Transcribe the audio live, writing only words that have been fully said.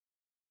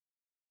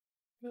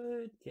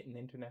Good kitten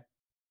internet.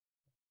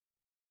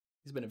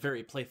 He's been a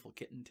very playful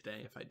kitten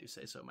today, if I do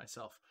say so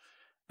myself.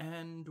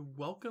 And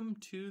welcome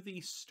to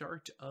the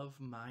start of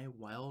my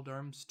Wild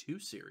Arms 2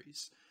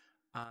 series.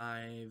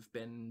 I've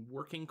been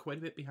working quite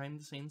a bit behind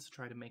the scenes to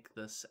try to make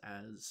this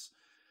as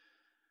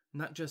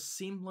not just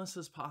seamless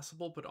as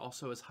possible, but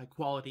also as high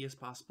quality as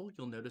possible.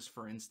 You'll notice,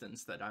 for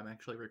instance, that I'm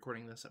actually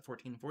recording this at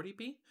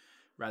 1440p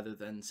rather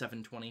than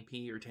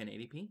 720p or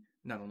 1080p.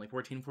 Not only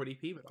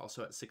 1440p, but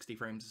also at 60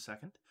 frames a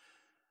second.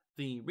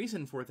 The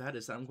reason for that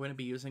is that I'm going to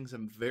be using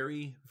some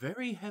very,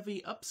 very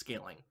heavy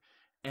upscaling,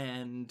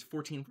 and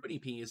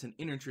 1440p is an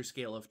integer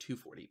scale of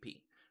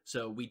 240p.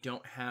 So we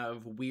don't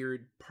have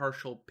weird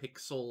partial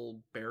pixel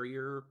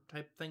barrier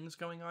type things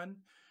going on,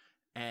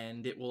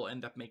 and it will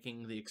end up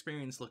making the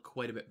experience look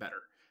quite a bit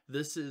better.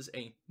 This is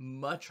a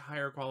much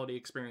higher quality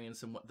experience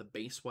than what the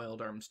base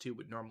Wild Arms 2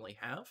 would normally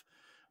have,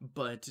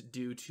 but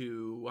due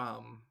to,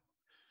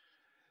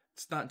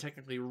 it's not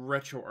technically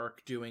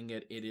RetroArch doing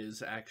it, it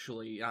is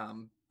actually,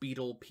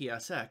 Beetle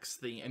PSX,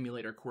 the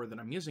emulator core that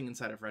I'm using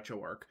inside of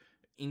RetroArch,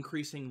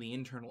 increasing the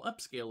internal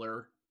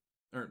upscaler,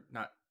 or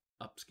not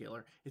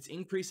upscaler, it's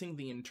increasing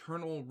the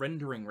internal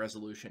rendering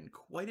resolution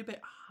quite a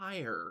bit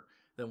higher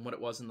than what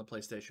it was in the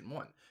PlayStation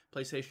 1.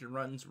 PlayStation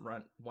runs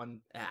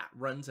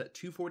at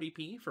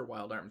 240p for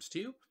Wild Arms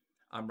 2.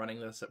 I'm running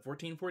this at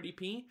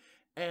 1440p,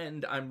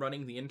 and I'm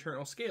running the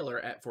internal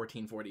scaler at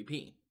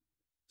 1440p.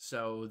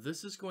 So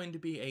this is going to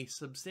be a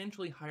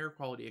substantially higher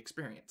quality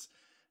experience.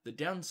 The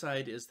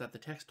downside is that the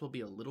text will be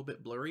a little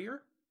bit blurrier,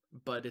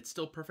 but it's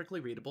still perfectly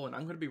readable, and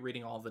I'm going to be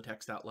reading all of the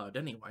text out loud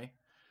anyway,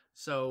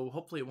 so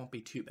hopefully it won't be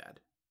too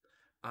bad.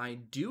 I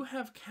do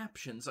have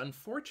captions.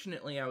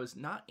 Unfortunately, I was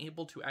not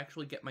able to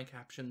actually get my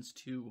captions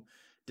to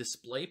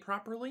display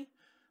properly.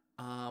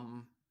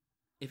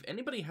 If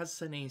anybody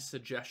has any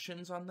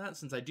suggestions on that,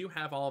 since I do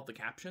have all of the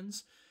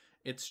captions,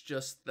 it's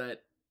just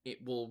that it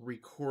will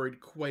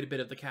record quite a bit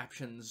of the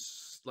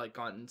captions, like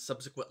on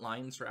subsequent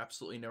lines for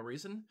absolutely no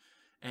reason,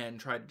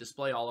 and try to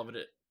display all of it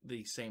at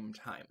the same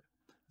time.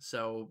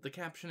 So the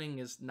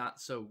captioning is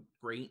not so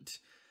great,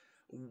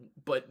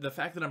 but the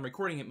fact that I'm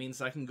recording it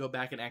means I can go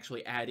back and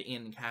actually add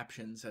in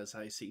captions as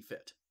I see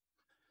fit.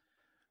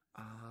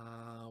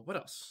 What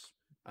else?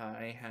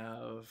 I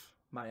have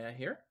Maya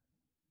here.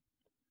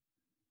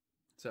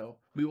 So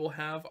we will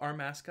have our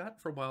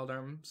mascot for Wild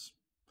Arms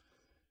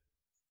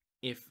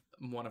if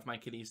one of my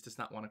kitties does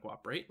not want to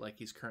cooperate, like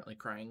he's currently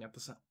crying at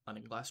the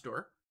sliding glass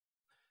door.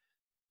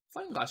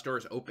 Sliding glass door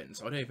is open,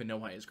 so I don't even know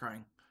why he's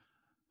crying.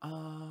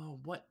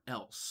 What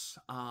else?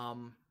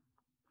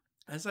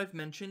 As I've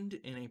mentioned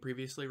in a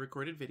previously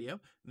recorded video,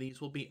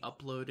 these will be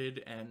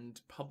uploaded and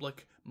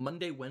public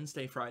Monday,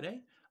 Wednesday,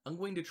 Friday. I'm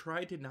going to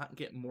try to not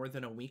get more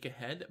than a week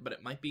ahead, but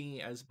it might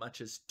be as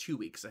much as 2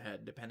 weeks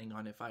ahead, depending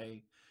on if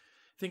I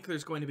think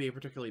there's going to be a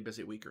particularly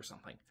busy week or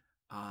something.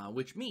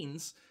 Which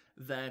means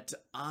that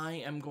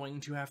I am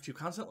going to have to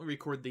constantly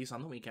record these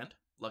on the weekend.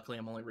 Luckily,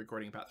 I'm only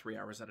recording about 3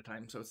 hours at a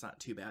time, so it's not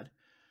too bad.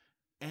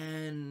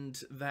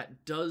 And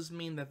that does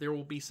mean that there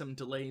will be some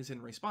delays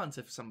in response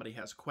if somebody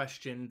has a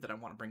question that I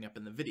want to bring up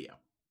in the video.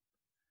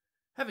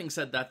 Having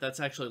said that,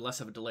 that's actually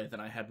less of a delay than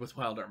I had with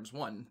Wild Arms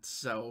 1,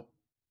 so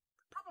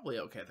probably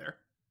okay there.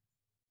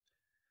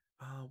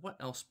 What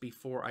else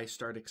before I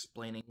start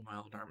explaining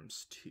Wild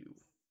Arms 2?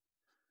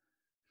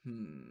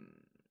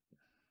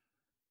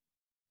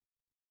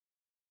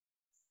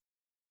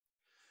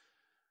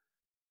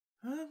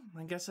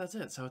 I guess that's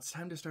it, so it's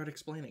time to start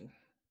explaining.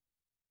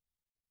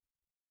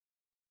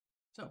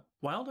 So,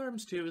 Wild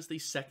Arms 2 is the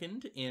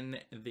second in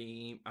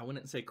the, I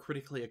wouldn't say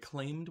critically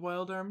acclaimed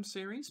Wild Arms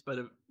series, but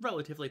a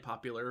relatively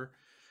popular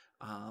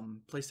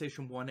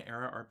PlayStation 1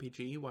 era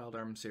RPG Wild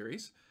Arms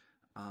series.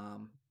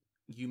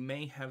 You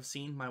may have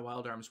seen my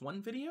Wild Arms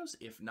 1 videos.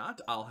 If not,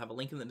 I'll have a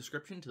link in the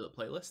description to the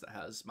playlist that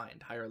has my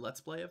entire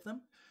Let's Play of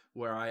them,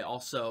 where I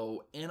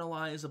also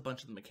analyze a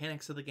bunch of the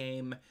mechanics of the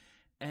game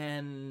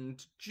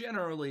and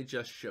generally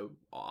just show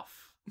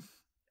off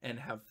and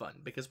have fun,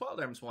 because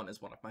Wild Arms 1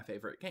 is one of my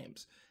favorite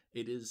games.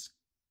 It is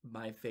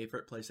my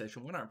favorite PlayStation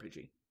 1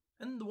 RPG.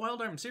 And the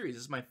Wild Arms series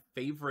is my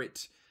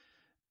favorite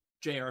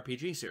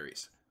jRPG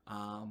series.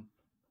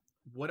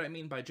 What I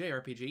mean by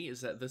jRPG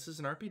is that this is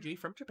an RPG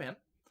from Japan.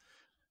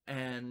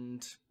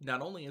 And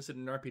not only is it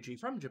an RPG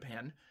from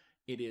Japan,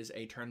 it is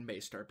a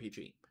turn-based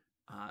RPG.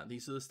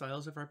 These are the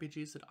styles of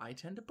RPGs that I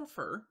tend to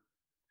prefer.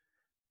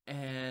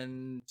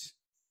 And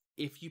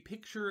if you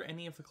picture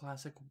any of the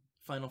classic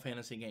Final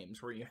Fantasy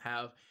games where you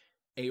have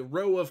a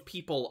row of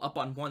people up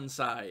on one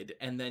side,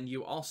 and then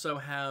you also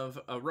have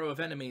a row of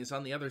enemies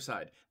on the other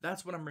side,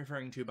 that's what I'm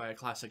referring to by a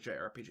classic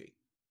JRPG.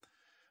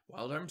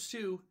 Wild Arms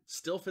 2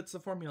 still fits the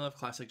formula of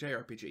classic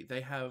JRPG.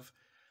 They have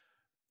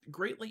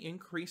greatly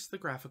increased the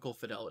graphical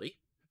fidelity.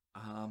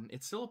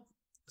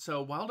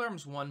 So Wild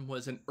Arms 1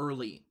 was an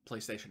early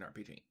PlayStation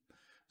RPG.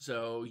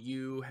 So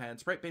you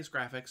had sprite-based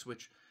graphics,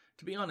 which,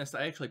 to be honest,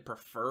 I actually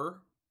prefer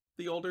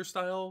the older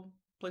style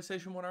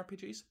PlayStation 1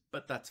 RPGs,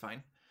 but that's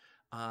fine.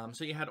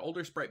 So you had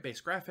older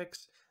sprite-based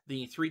graphics,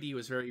 the 3D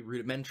was very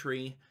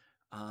rudimentary,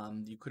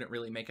 You couldn't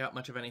really make out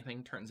much of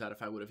anything. Turns out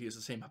if I would have used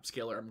the same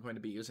upscaler I'm going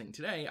to be using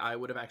today, I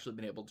would have actually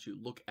been able to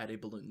look at a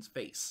balloon's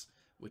face,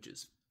 which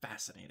is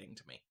fascinating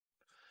to me.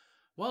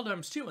 Wild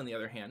Arms 2, on the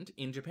other hand,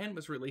 in Japan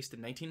was released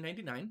in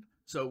 1999,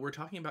 so we're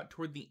talking about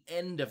toward the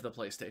end of the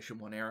PlayStation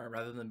 1 era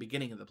rather than the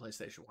beginning of the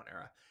PlayStation 1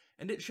 era.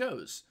 And it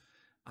shows.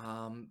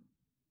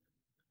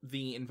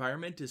 The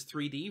environment is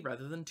 3D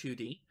rather than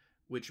 2D,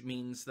 which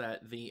means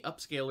that the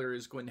upscaler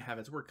is going to have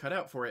its work cut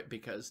out for it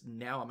because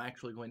now I'm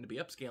actually going to be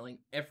upscaling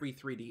every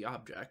 3D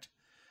object.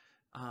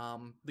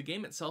 The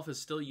game itself is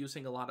still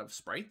using a lot of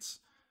sprites,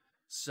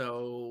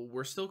 so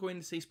we're still going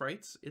to see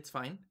sprites. It's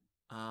fine.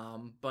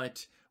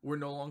 But we're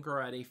no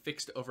longer at a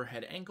fixed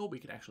overhead angle. We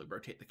can actually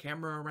rotate the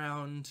camera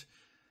around.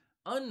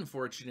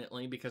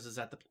 Unfortunately, because it's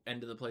at the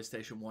end of the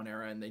PlayStation 1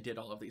 era and they did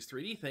all of these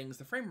 3D things,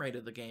 the frame rate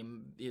of the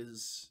game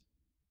is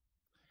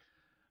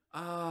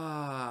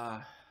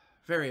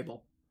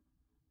variable.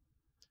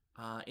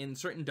 In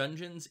certain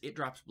dungeons, it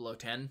drops below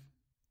 10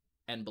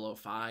 and below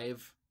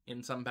 5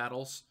 in some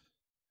battles.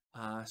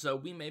 So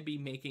we may be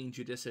making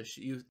judicious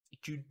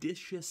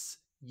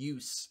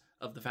use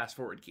of the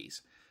fast-forward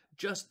keys.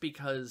 Just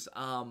because,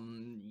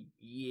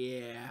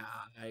 yeah,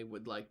 I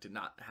would like to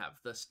not have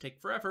this take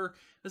forever.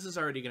 This is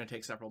already going to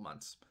take several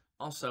months.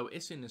 Also,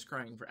 Isun is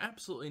crying for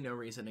absolutely no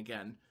reason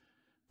again,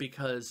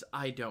 because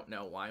I don't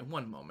know why.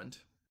 One moment.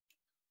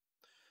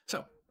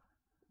 So,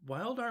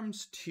 Wild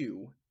Arms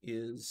 2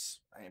 is...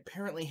 I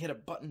apparently hit a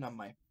button on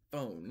my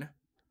phone.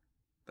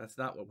 That's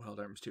not what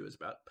Wild Arms 2 is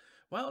about.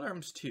 Wild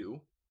Arms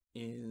 2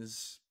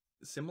 is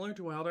similar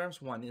to Wild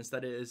Arms 1, is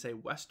that it is a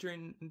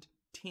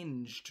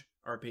Western-tinged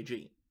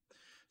RPG.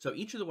 So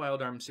each of the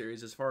Wild Arms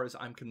series, as far as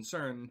I'm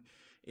concerned,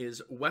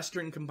 is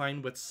Western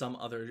combined with some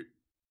other,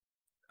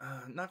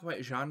 not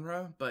quite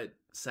genre, but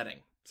setting.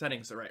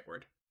 Setting's the right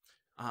word.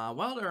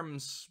 Wild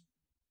Arms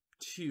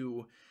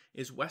 2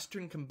 is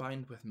Western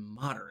combined with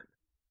modern.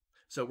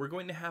 So we're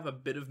going to have a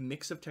bit of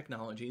mix of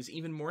technologies,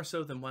 even more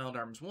so than Wild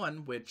Arms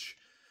 1, which,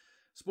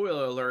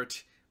 spoiler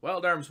alert,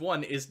 Wild Arms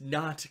 1 is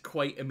not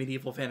quite a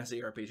medieval fantasy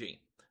RPG.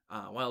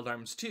 Wild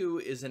Arms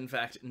 2 is, in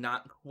fact,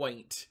 not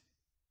quite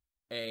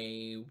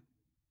a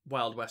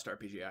Wild West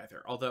RPG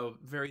either, although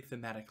very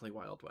thematically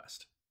Wild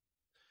West.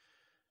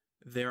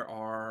 There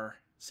are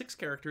 6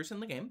 characters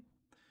in the game,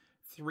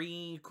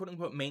 3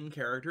 quote-unquote main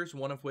characters,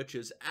 one of which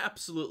is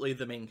absolutely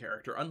the main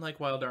character. Unlike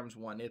Wild Arms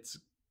 1, it's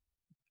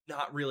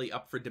not really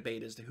up for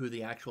debate as to who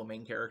the actual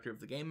main character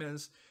of the game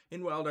is.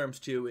 In Wild Arms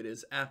 2, it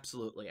is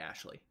absolutely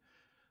Ashley,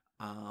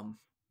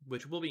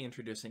 which we'll be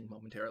introducing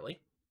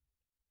momentarily.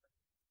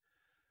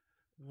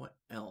 What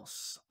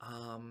else?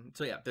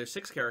 So yeah, there's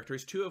 6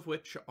 characters,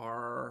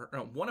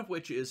 one of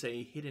which is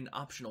a hidden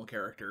optional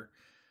character.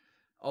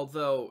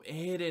 Although,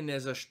 hidden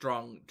is a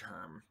strong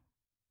term.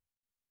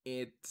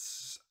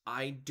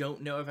 I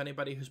don't know of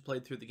anybody who's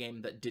played through the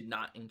game that did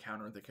not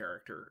encounter the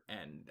character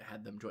and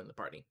had them join the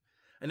party.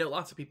 I know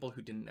lots of people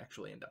who didn't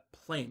actually end up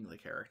playing the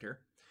character.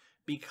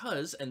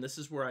 Because, and this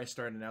is where I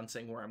start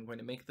announcing where I'm going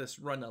to make this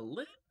run a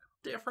little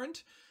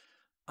different,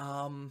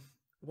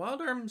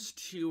 Wild Arms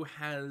 2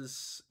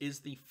 is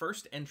the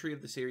first entry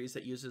of the series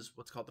that uses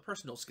what's called the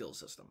personal skills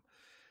system.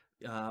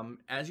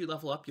 As you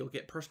level up, you'll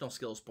get personal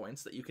skills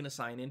points that you can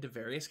assign into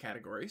various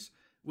categories,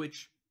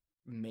 which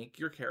make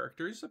your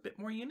characters a bit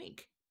more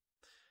unique.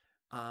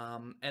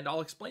 And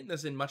I'll explain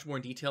this in much more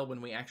detail when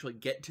we actually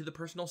get to the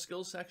personal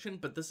skills section,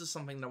 but this is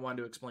something that I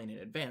wanted to explain in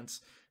advance,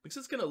 because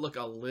it's going to look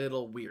a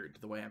little weird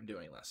the way I'm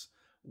doing this.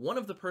 One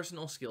of the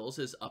personal skills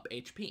is Up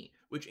HP,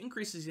 which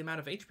increases the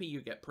amount of HP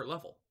you get per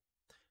level.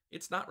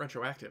 It's not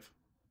retroactive.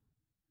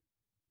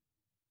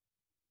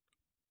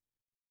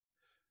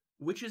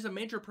 Which is a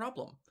major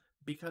problem,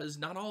 because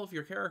not all of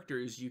your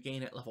characters you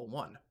gain at level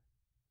 1.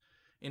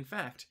 In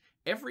fact,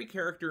 every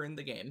character in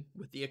the game,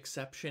 with the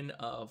exception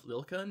of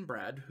Lilka and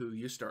Brad, who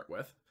you start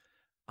with,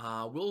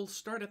 will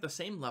start at the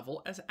same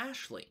level as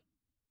Ashley.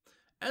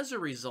 As a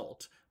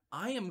result,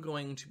 I am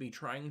going to be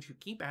trying to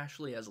keep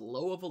Ashley as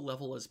low of a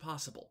level as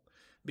possible,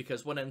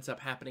 because what ends up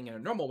happening in a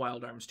normal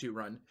Wild Arms 2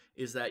 run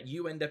is that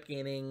you end up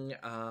gaining,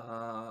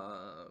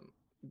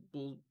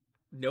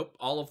 nope,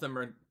 all of them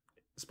are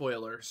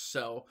spoilers,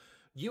 so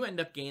you end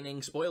up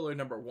gaining spoiler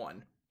number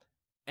 1.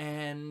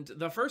 And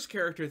the first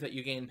character that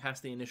you gain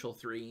past the initial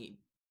 3,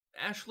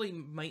 Ashley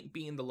might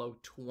be in the low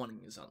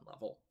 20s on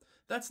level.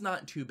 That's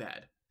not too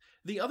bad.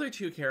 The other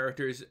 2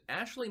 characters,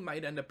 Ashley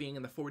might end up being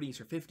in the 40s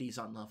or 50s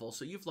on level,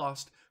 so you've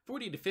lost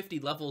 40 to 50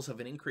 levels of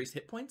an increased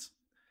hit points.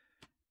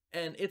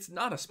 And it's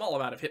not a small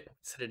amount of hit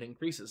points that it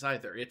increases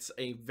either. It's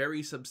a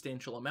very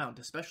substantial amount,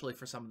 especially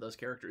for some of those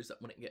characters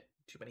that wouldn't get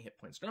too many hit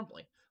points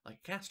normally,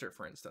 like Caster,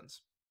 for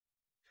instance.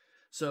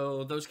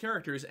 So those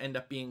characters end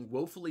up being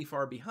woefully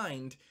far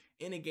behind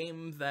in a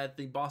game that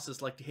the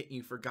bosses like to hit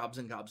you for gobs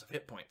and gobs of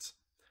hit points.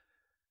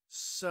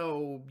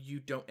 So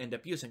you don't end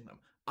up using them.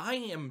 I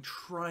am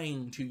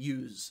trying to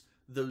use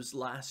those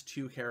last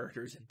 2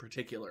 characters in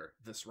particular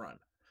this run.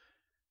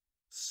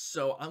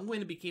 So I'm going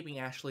to be keeping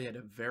Ashley at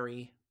a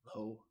very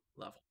low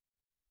level.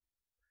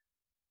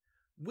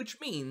 Which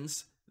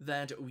means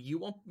that you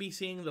won't be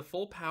seeing the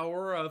full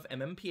power of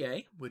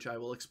MMPA, which I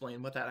will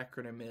explain what that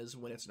acronym is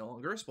when it's no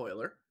longer a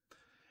spoiler.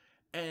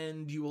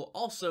 And you will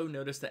also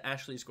notice that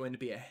Ashley is going to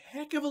be a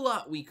heck of a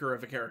lot weaker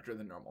of a character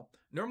than normal.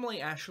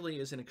 Normally, Ashley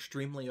is an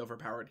extremely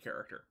overpowered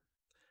character.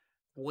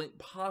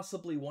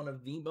 Possibly one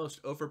of the most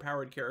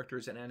overpowered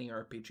characters in any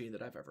RPG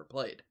that I've ever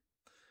played.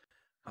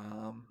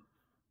 And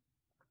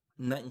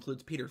that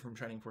includes Peter from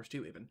Shining Force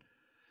 2 even.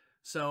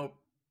 So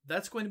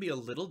that's going to be a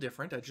little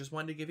different. I just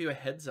wanted to give you a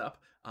heads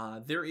up.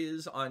 There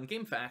is, on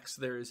GameFAQs,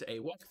 there's a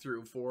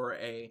walkthrough for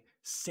a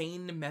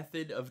sane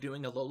method of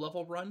doing a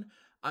low-level run.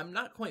 I'm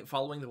not quite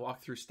following the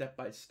walkthrough step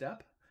by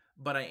step,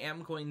 but I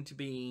am going to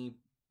be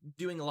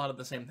doing a lot of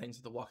the same things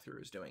that the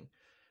walkthrough is doing,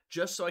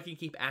 just so I can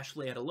keep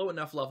Ashley at a low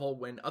enough level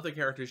when other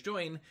characters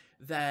join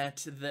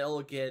that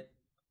they'll get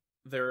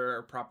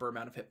their proper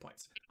amount of hit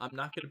points. I'm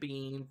not going to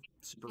be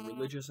super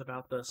religious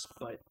about this,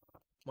 but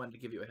wanted to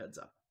give you a heads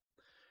up.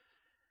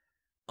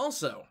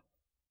 Also,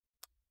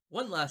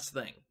 one last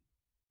thing.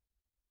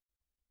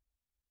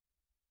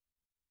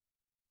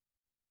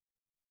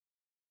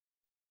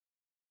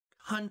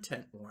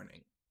 Content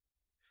warning.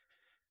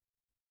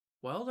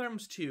 Wild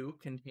Arms 2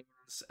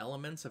 contains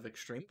elements of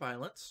extreme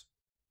violence,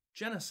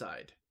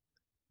 genocide,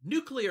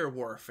 nuclear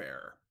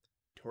warfare,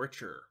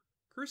 torture,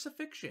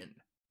 crucifixion,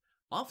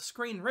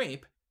 off-screen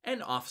rape,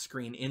 and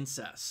off-screen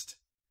incest.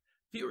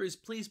 Viewers,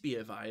 please be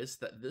advised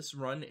that this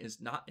run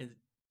is not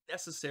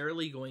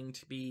necessarily going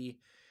to be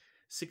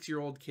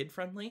 6-year-old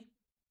kid-friendly.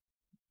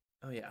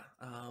 Oh yeah,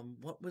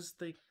 what was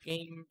the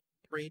game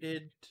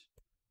rated?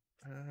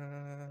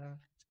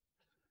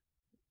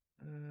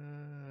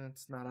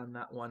 It's not on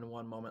that one.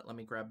 One moment, let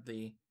me grab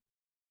the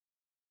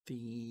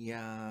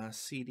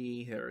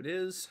CD. Here it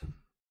is.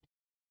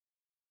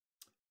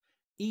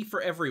 E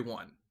for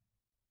everyone.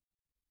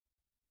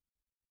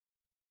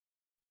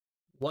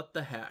 What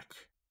the heck?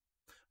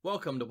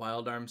 Welcome to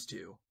Wild Arms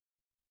 2.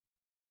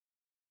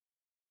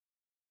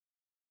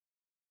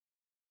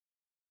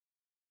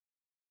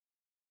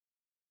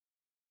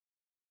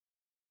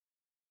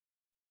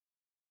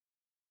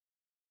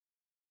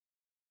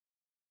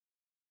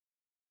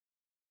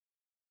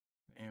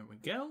 There we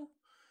go.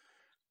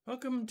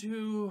 Welcome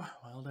to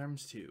Wild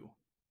Arms 2.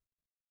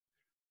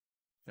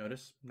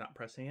 Notice, not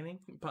pressing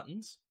any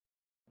buttons.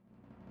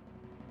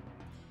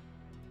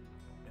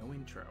 No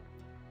intro.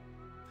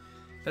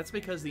 That's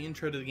because the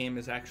intro to the game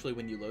is actually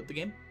when you load the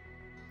game.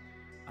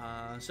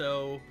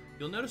 So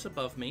you'll notice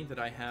above me that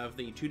I have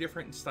the two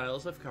different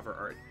styles of cover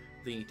art.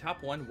 The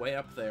top one way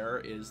up there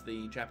is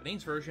the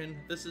Japanese version.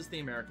 This is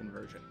the American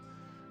version.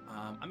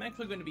 I'm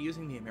actually going to be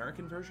using the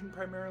American version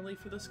primarily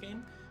for this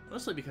game,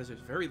 mostly because there's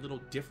very little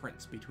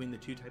difference between the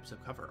two types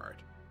of cover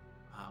art,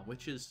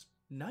 which is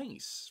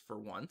nice for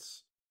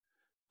once.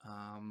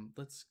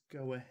 Let's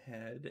go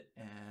ahead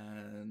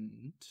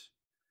and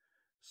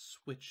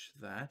switch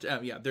that.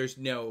 Yeah, there's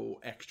no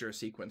extra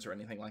sequence or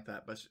anything like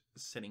that, but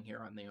sitting here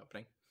on the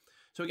opening.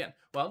 So again,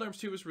 Wild Arms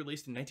 2 was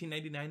released in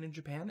 1999 in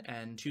Japan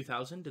and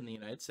 2000 in the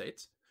United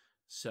States.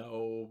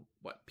 So,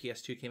 what,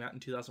 PS2 came out in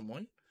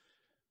 2001?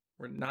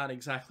 We're not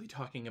exactly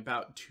talking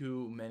about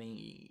too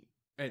many...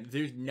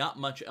 There's not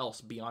much else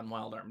beyond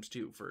Wild Arms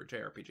 2 for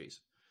jRPGs.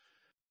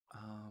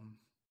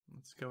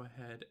 Let's go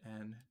ahead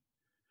and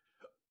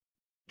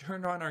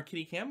turn on our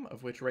kitty cam,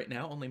 of which right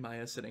now only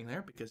Maya's sitting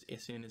there because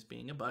Isun is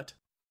being a butt.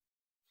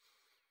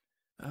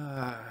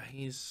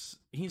 He's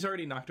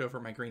already knocked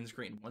over my green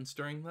screen once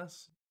during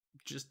this,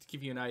 just to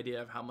give you an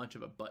idea of how much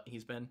of a butt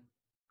he's been.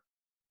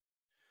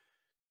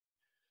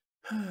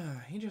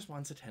 He just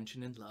wants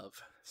attention and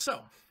love.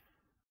 So,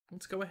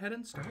 let's go ahead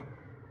and start.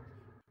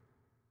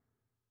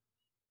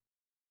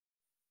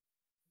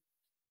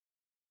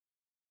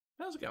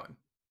 How's it going?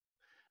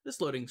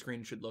 This loading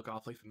screen should look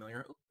awfully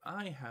familiar. Oh,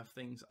 I have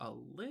things a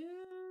little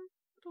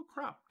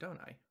cropped, don't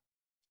I?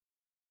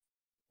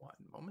 One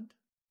moment.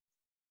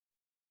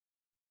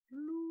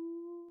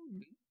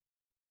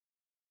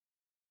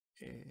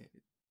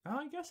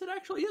 I guess it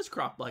actually is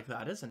cropped like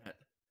that, isn't it?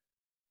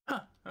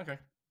 Huh, okay.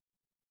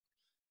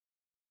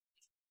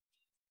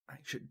 I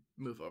should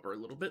move over a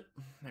little bit.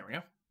 There we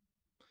go.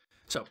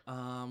 So,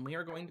 we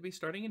are going to be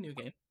starting a new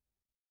game.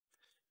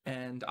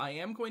 And I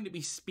am going to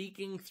be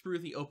speaking through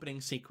the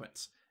opening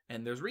sequence.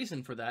 And there's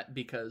reason for that,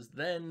 because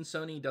then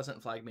Sony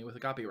doesn't flag me with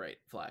a copyright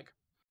flag.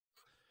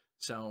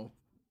 So,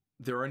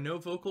 there are no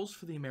vocals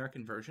for the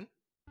American version.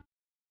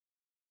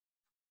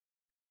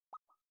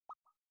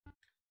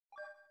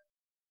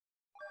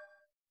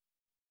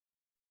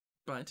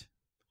 But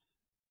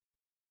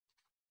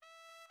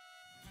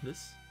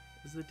this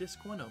is the Disc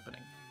 1 opening.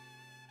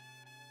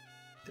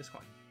 Disc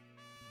 1.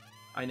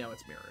 I know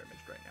it's mirror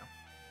imaged right now.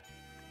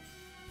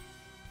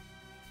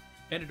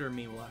 Editor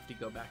me will have to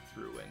go back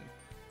through and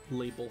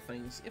label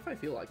things if I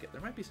feel like it.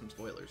 There might be some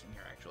spoilers in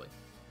here, actually.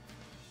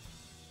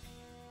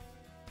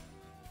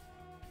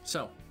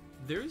 So,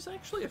 there's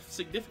actually a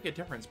significant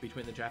difference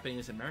between the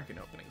Japanese and American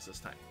openings this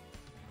time.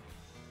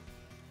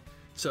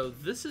 So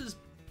this is...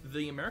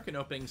 The American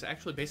opening is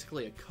actually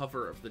basically a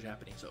cover of the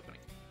Japanese opening.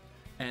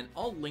 And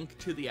I'll link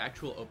to the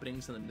actual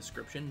openings in the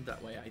description,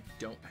 that way I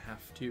don't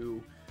have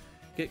to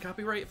get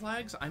copyright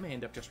flags. I may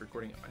end up just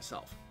recording it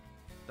myself.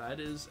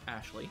 That is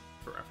Ashley,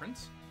 for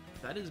reference.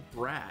 That is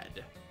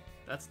Brad.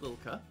 That's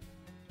Lilka.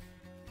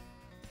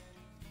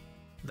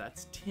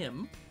 That's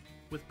Tim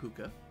with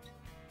Puka.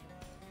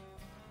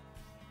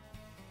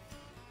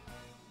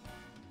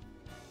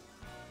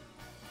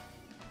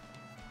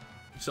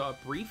 You saw a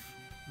brief,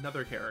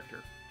 another character.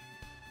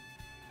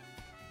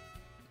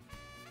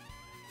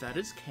 That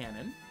is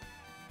Canon.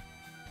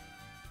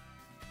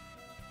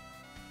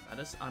 That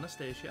is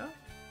Anastasia.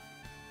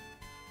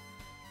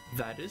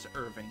 That is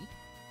Irving.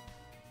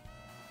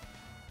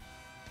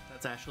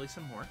 That's Ashley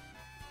some more.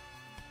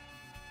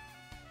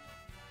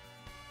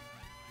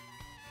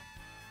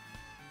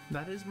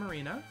 That is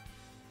Marina.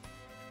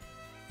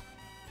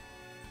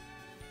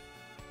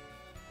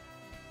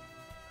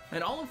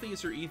 And all of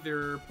these are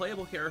either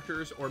playable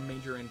characters or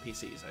major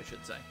NPCs, I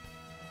should say.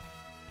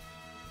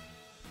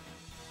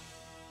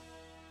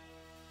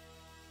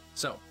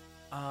 So,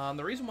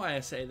 the reason why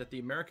I say that the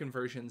American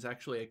version is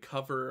actually a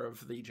cover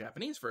of the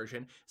Japanese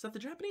version is that the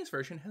Japanese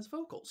version has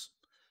vocals.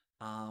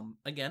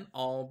 Again,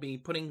 I'll be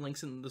putting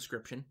links in the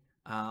description.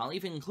 I'll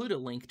even include a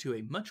link to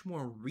a much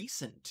more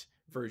recent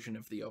version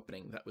of the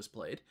opening that was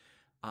played.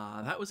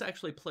 That was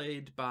actually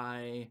played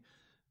by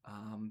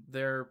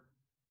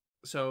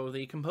So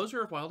the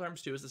composer of Wild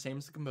Arms 2 is the same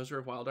as the composer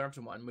of Wild Arms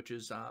 1, which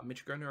is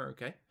Michiko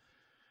Naruke.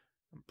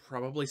 I'm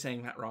probably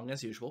saying that wrong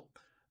as usual.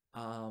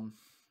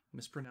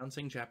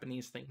 Mispronouncing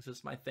Japanese things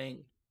is my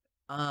thing.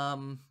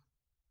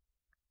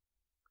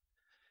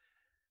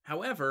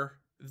 However,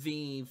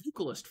 the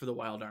vocalist for the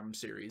Wild Arms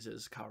series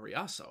is Kaori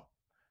Aso,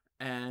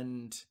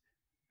 and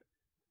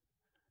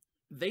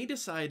they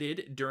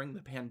decided during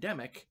the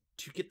pandemic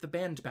to get the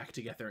band back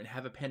together and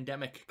have a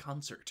pandemic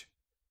concert.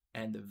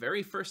 And the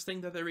very first thing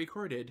that they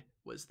recorded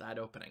was that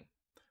opening.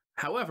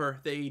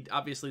 However, they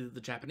obviously did the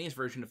Japanese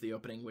version of the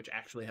opening, which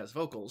actually has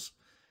vocals,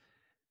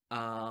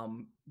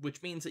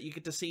 which means that you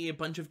get to see a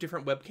bunch of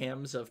different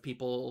webcams of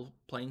people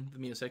playing the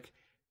music,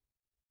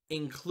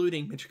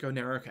 including Michiko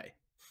Naruke,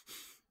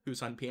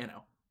 who's on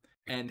piano,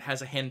 and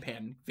has a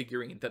handpan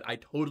figurine that I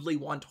totally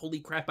want. Holy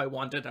crap, I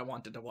want it.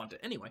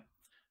 Anyway,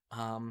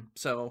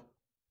 so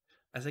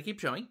as I keep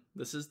showing,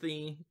 this is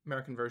the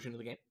American version of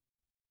the game.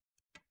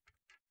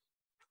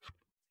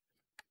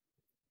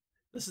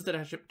 This is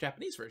the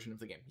Japanese version of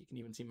the game. You can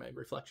even see my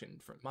reflection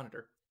from the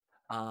monitor.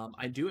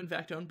 I do, in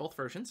fact, own both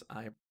versions.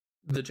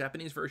 The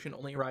Japanese version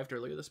only arrived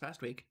earlier this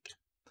past week,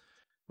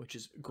 which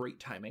is great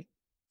timing.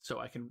 So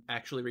I can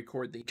actually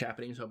record the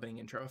Japanese opening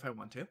intro if I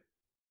want to.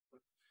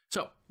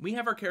 So, we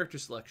have our character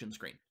selection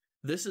screen.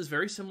 This is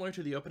very similar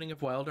to the opening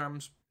of Wild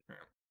Arms.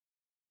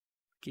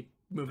 Keep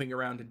moving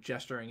around and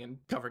gesturing and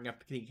covering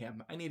up the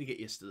cam. I need to get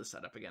used to the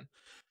setup again.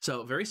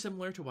 So, very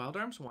similar to Wild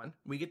Arms 1,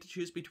 we get to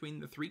choose between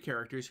the three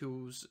characters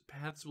whose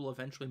paths will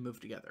eventually move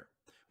together.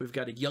 We've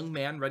got a young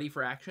man ready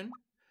for action,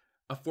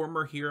 a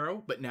former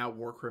hero, but now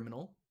war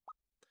criminal,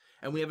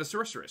 and we have a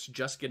sorceress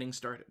just getting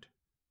started.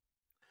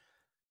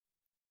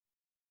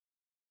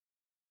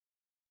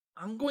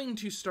 I'm going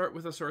to start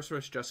with a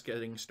sorceress just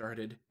getting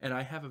started, and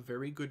I have a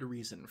very good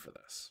reason for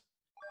this.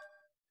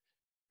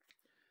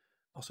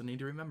 Also need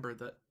to remember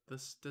that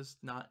this does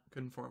not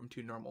conform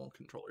to normal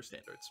controller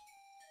standards.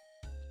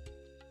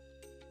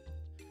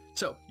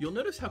 So, you'll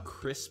notice how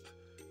crisp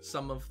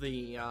some of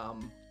the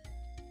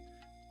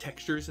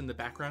textures in the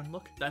background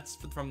look. That's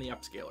from the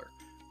upscaler.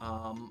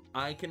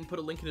 I can put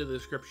a link in the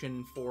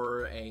description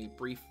for a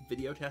brief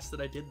video test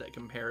that I did that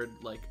compared,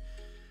 like,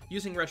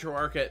 using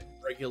RetroArch at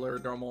regular,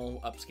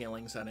 normal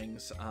upscaling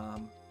settings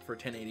for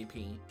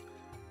 1080p,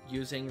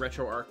 using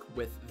RetroArch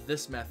with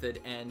this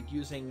method, and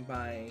using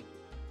my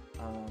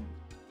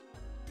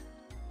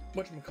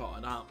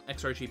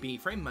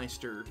XRGB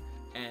FrameMeister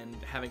and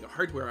having a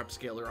hardware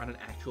upscaler on an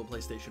actual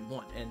PlayStation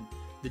 1, and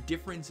the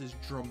difference is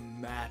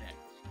dramatic.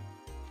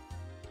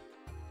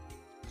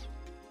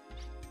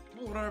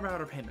 What about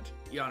our payment?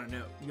 You ought to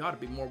know. You ought to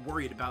be more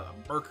worried about a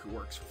merc who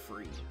works for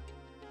free.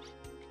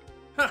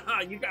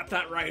 Haha, you got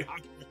that right.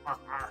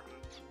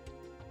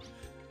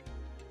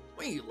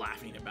 What are you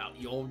laughing about,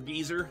 you old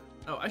geezer?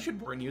 Oh, I should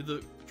warn you,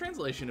 the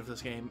translation of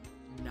this game,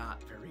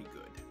 not very good.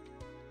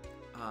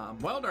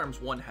 Wild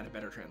Arms 1 had a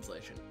better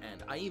translation,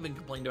 and I even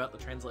complained about the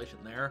translation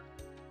there.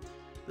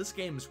 This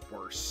game's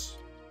worse.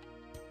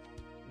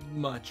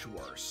 Much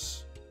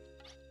worse.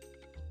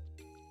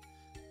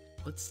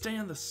 Let's stay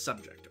on the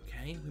subject,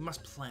 okay? We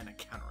must plan a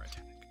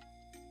counterattack.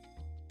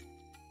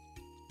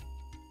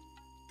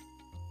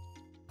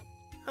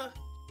 Huh.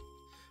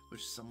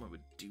 Wish someone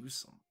would do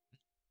something.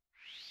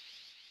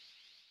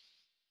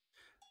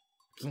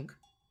 Clunk.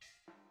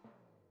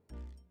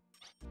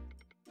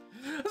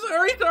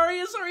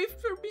 Sorry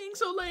for being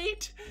so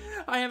late.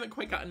 I haven't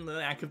quite gotten the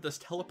knack of this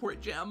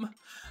teleport gem.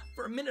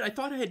 For a minute, I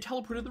thought I had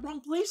teleported the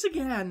wrong place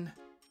again.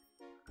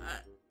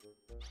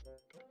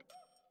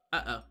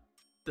 Uh-oh.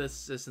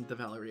 This isn't the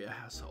Valeria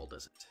household,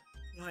 is it?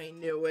 I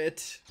knew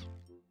it.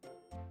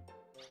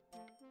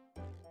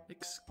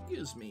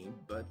 Excuse me,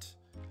 but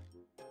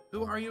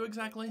Who are you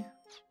exactly?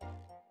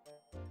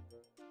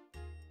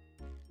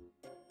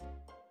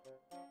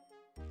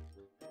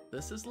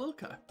 This is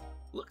Lilka.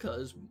 Lilka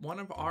is one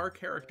of our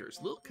characters.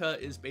 Lilka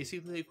is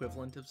basically the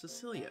equivalent of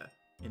Cecilia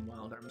in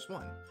Wild Arms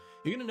 1.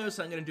 You're going to notice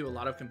I'm going to do a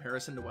lot of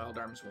comparison to Wild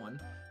Arms 1,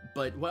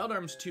 but Wild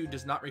Arms 2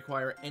 does not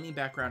require any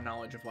background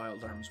knowledge of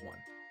Wild Arms 1.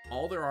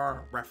 All there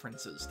are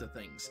references to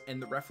things,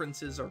 and the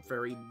references are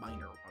very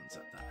minor ones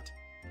at that.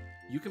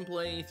 You can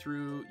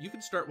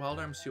start Wild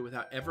Arms 2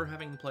 without ever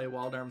having to play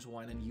Wild Arms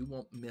 1, and you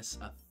won't miss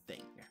a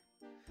thing.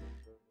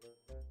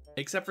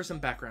 Except for some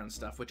background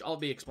stuff, which I'll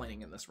be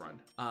explaining in this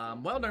run.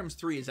 Wild Arms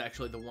 3 is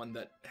actually the one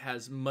that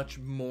has much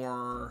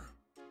more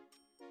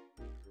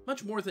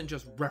than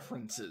just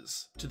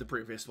references to the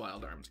previous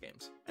Wild Arms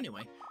games.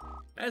 Anyway,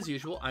 as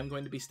usual, I'm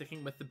going to be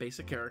sticking with the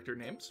basic character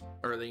names,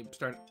 or the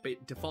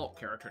default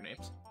character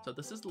names. So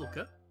this is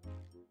Lilka.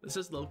 This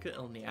is Lilka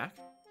Ilniak.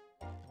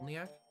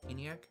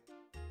 Eniac?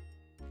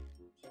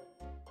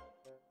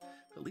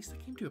 At least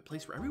I came to a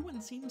place where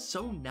everyone seems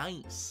so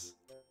nice.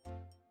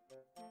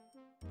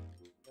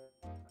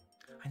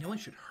 I know I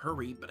should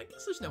hurry, but I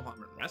guess there's no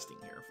harm in resting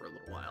here for a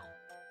little while.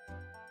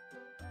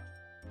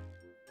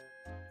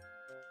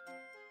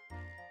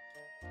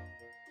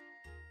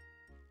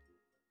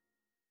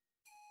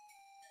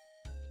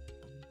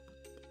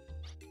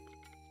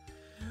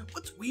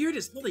 What's weird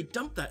is how they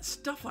dump that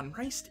stuff on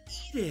rice to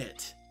eat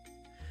it.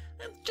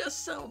 That's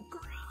just so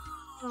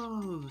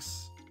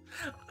gross.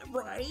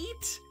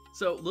 Right?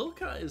 So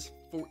Lilka is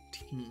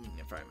 14,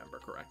 if I remember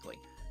correctly.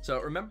 So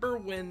remember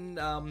when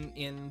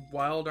in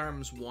Wild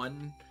Arms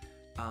 1,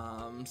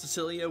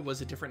 Cecilia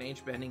was a different age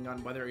depending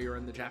on whether you're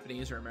in the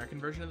Japanese or American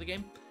version of the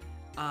game?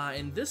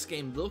 In this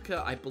game,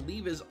 Lilka, I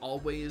believe, is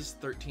always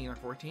 13 or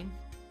 14.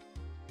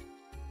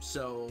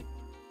 So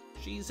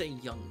she's a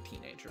young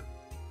teenager.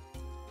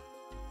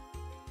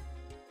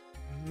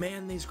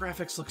 Man, these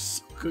graphics look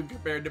so good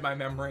compared to my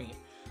memory.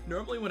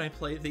 Normally when I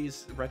play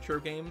these retro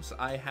games,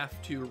 I have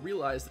to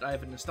realize that I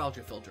have a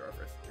nostalgia filter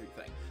over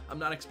everything. I'm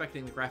not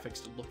expecting the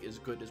graphics to look as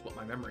good as what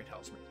my memory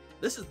tells me.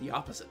 This is the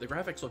opposite. The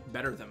graphics look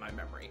better than my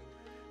memory.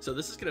 So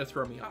this is going to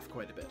throw me off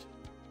quite a bit.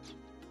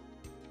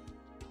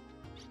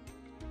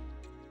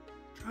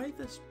 Try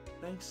this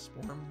nice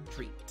warm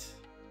treat.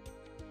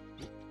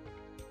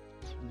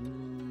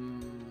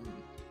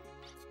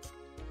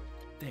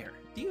 There.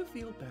 Do you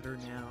feel better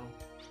now?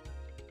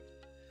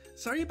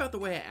 Sorry about the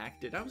way I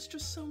acted. I was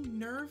just so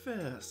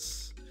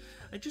nervous.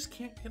 I just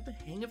can't get the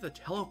hang of the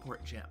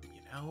teleport gem,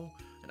 you know?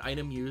 An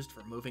item used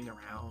for moving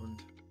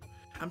around.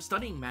 I'm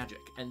studying magic,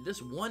 and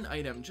this one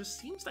item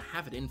just seems to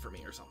have it in for me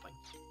or something.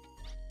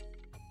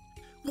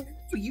 Oh,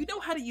 you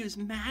know how to use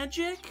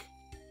magic?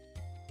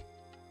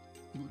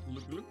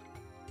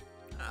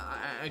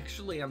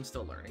 Actually, I'm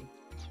still learning.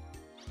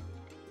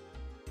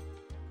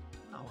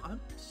 Wow, I'm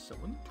so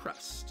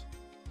impressed.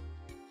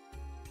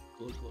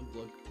 Glug, glug,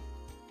 glug.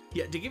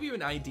 Yeah, to give you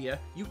an idea,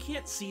 you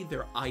can't see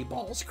their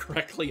eyeballs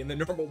correctly in the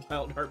normal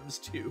Wild Arms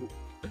 2.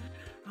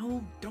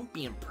 Oh, don't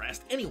be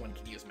impressed. Anyone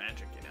can use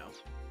magic, you know.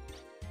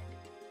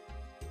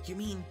 You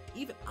mean,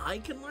 even I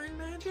can learn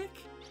magic?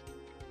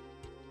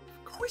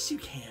 Of course you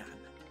can.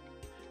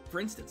 For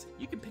instance,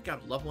 you can pick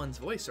out a loved one's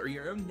voice or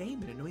your own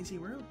name in a noisy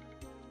room.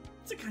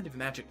 It's a kind of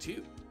magic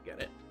too, get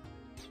it?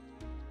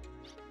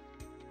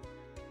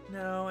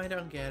 No, I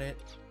don't get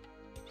it.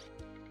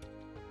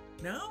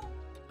 No?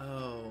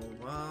 Oh,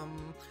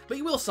 but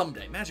you will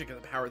someday. Magic is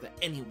a power that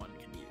anyone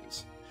can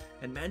use.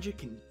 And magic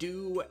can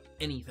do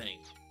anything.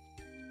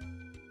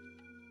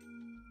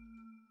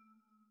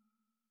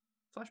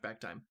 Flashback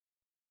time.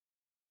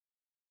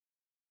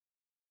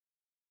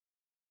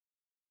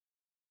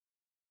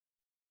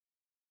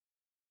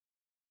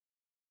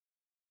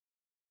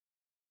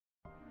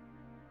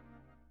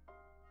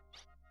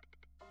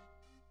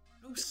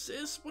 Oh,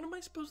 sis, what am I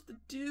supposed to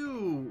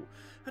do?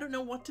 I don't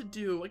know what to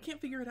do. I can't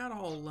figure it out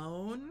all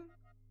alone.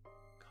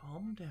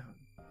 Calm down.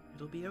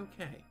 It'll be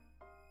okay.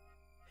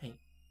 Hey,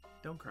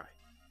 don't cry.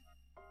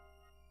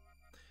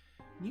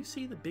 Can you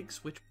see the big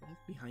switch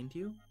behind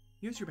you?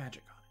 Use your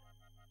magic on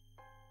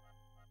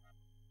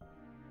it.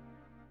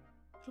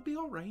 It'll be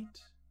alright.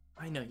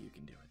 I know you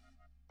can do it.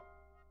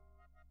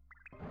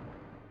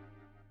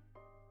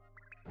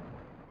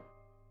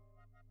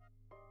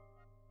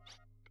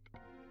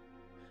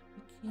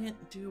 I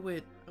can't do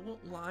it. I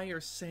won't lie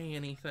or say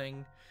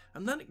anything.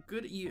 I'm not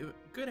good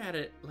at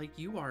it like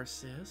you are,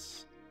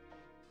 sis.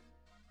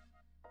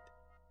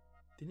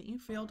 Didn't you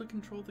fail to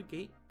control the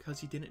gate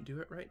because you didn't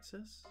do it right,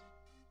 sis?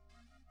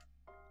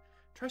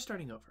 Try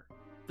starting over.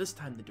 This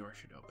time the door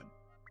should open.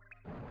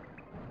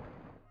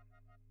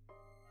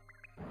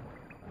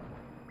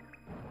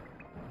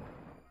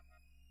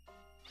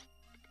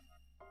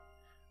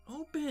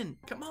 Open!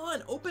 Come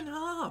on, open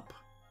up!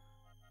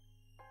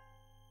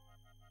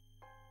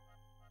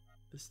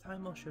 This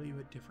time I'll show you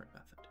a different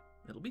method.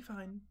 It'll be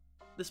fine.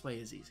 This way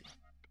is easy.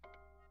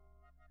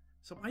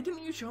 So why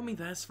didn't you show me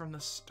this from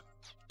the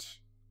start?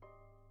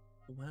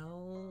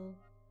 Well...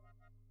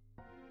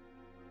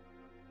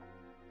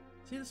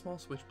 See the small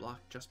switch block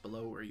just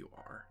below where you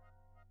are?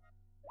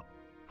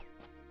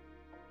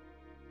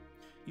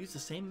 Use the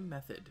same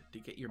method to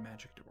get your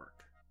magic to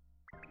work.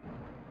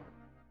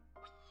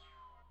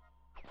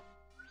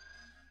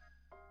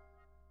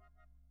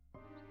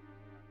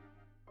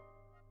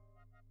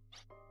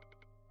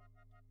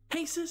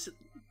 Hey sis,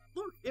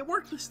 look, it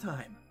worked this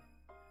time!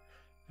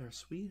 There are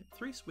 3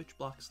 switch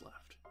blocks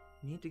left.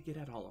 You need to get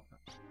at all of them.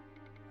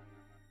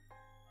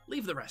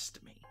 Leave the rest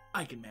to me.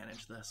 I can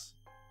manage this.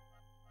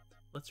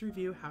 Let's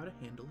review how to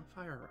handle a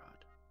fire rod.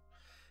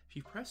 If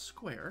you press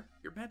square,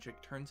 your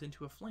magic turns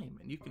into a flame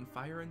and you can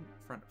fire in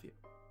front of you.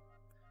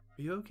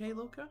 Are you okay,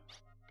 Loka?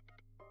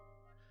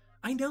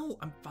 I know,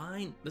 I'm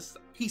fine. This is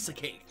a piece of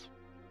cake.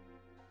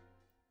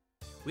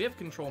 We have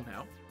control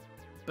now,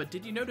 but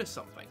did you notice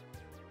something?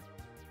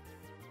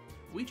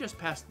 We just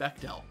passed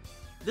Bechdel.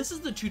 This is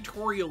the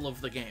tutorial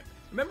of the game.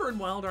 Remember in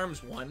Wild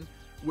Arms 1,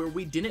 where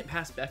we didn't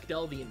pass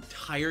Bechdel the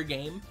entire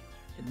game?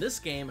 In this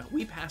game,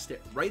 we passed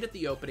it right at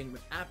the opening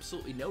with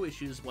absolutely no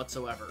issues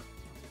whatsoever.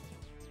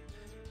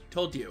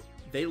 Told you,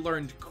 they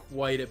learned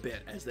quite a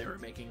bit as they were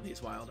making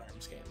these Wild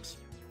Arms games.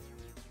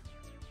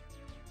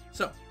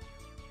 So,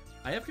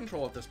 I have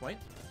control at this point.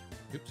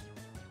 Oops.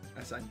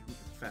 As I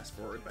fast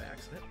forward by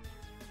accident.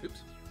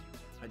 Oops.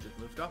 I just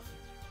moved off.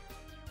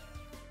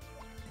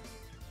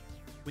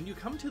 When you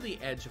come to the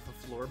edge of a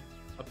floor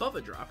above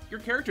a drop,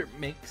 your character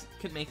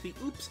can make the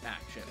oops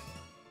action.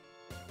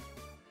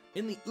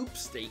 In the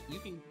oops state, you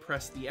can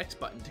press the X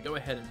button to go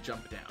ahead and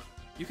jump down.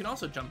 You can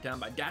also jump down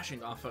by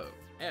dashing off an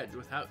edge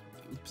without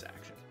the oops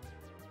action.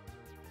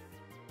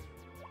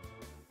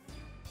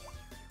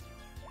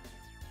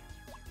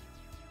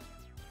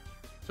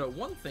 So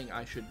one thing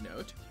I should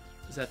note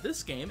is that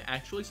this game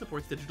actually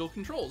supports digital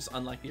controls,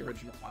 unlike the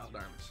original Wild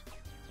Arms.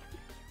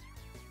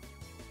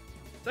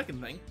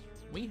 Second thing,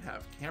 we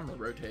have camera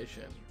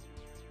rotation.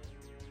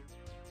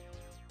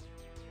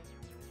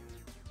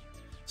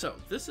 So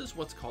this is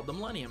what's called the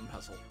Millennium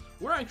Puzzle.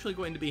 We're actually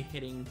going to be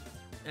hitting,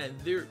 and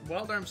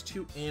Wild Arms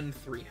 2 and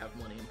 3 have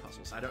Millennium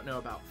Puzzles. I don't know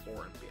about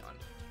 4 and beyond.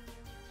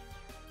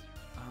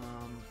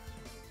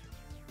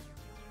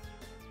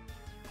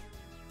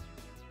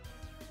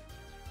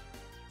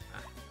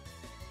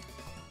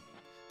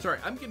 Sorry,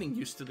 I'm getting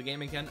used to the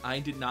game again. I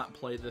did not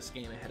play this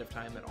game ahead of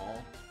time at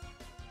all.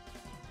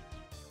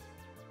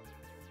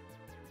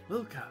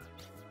 Wilka.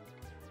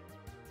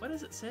 What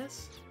is it,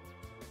 sis?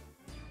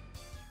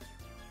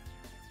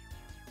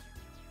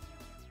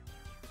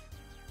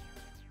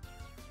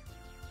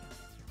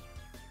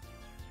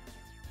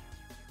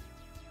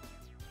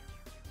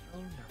 Oh,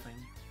 nothing.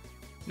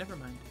 Never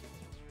mind.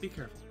 Be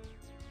careful.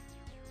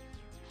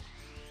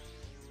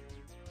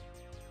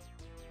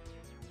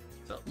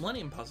 So,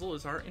 Millennium Puzzle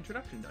is our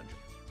introduction dungeon.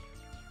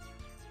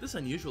 This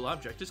unusual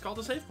object is called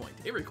a save point.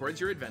 It records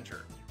your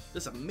adventure.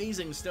 This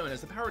amazing stone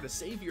has the power to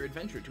save your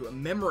adventure to a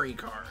memory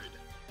card.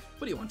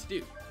 What do you want to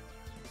do?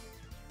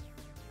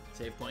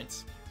 Save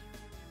points.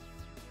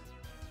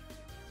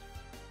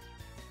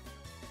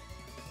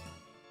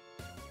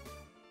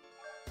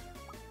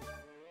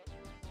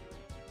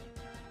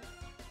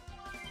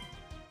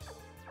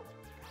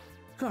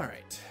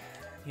 Alright.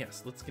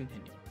 Yes, let's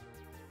continue.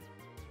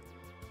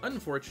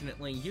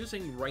 Unfortunately,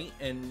 using the right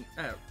and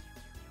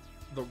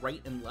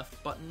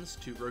left buttons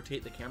to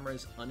rotate the camera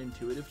is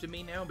unintuitive to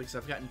me now because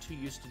I've gotten too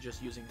used to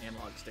just using the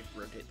analog stick to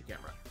rotate the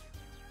camera.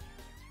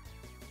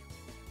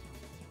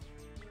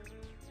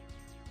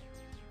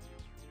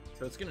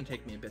 So it's going to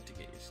take me a bit to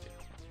get used to.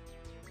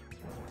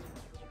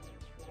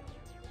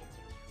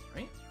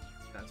 Right?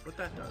 That's what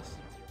that does.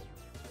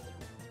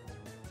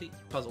 See?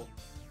 Puzzle.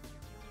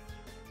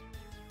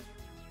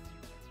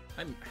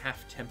 I'm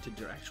half tempted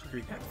to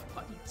actually react the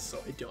buttons so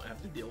I don't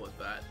have to deal with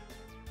that.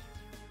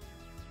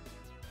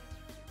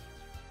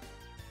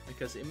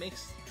 Because it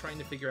makes trying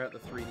to figure out the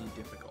 3D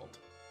difficult.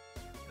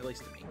 At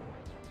least to me.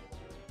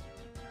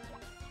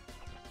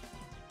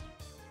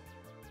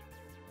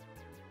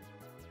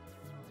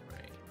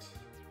 Alright.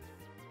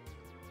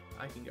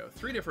 I can go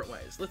 3 different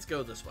ways. Let's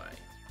go this way.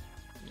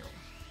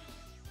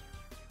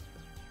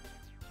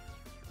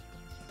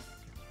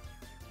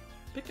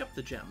 Pick up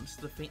the gems,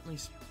 the faintly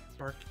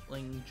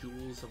sparkling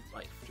jewels of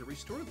life, to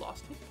restore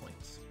lost hit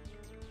points.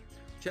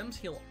 Gems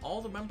heal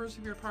all the members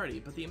of your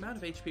party, but the amount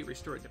of HP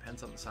restored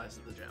depends on the size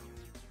of the gem.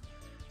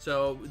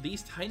 So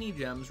these tiny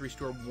gems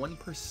restore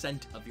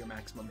 1% of your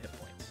maximum hit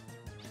points.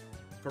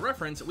 For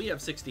reference, we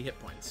have 60 hit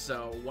points,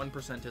 so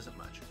 1% isn't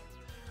much.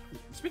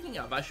 Speaking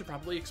of, I should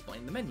probably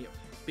explain the menu,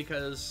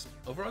 because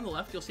over on the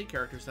left you'll see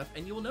character stuff,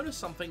 and you will notice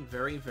something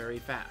very, very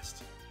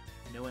fast.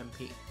 No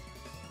MP.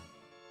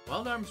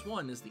 Wild Arms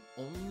 1 is the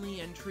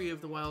only entry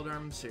of the Wild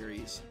Arms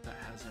series that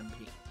has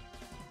MP.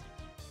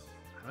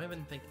 I don't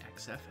even think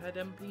XF had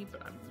MP,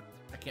 but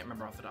I can't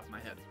remember off the top of my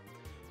head.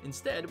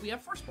 Instead, we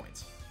have force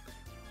points.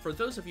 For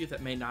those of you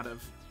that may not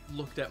have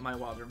looked at my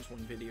Wild Arms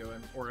 1 video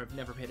or have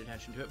never paid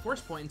attention to it,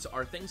 force points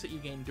are things that you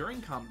gain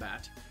during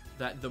combat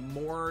that the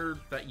more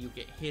that you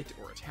get hit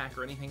or attack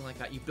or anything like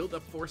that, you build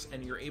up force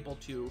and you're able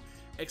to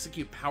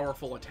execute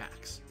powerful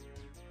attacks.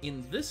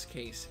 In this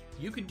case,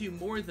 you can do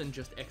more than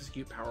just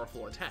execute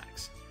powerful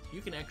attacks. You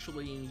can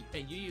actually,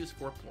 you use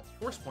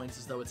force points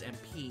as though it's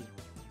MP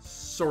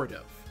Sort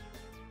of.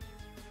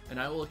 And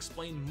I will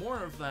explain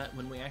more of that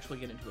when we actually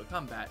get into a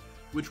combat,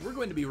 which we're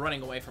going to be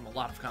running away from a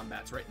lot of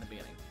combats right in the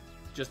beginning.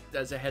 Just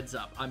as a heads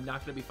up, I'm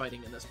not going to be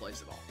fighting in this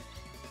place at all.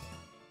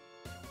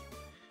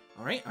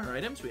 Alright, our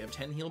items, we have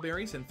 10 heal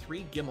berries and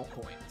 3 Gimmel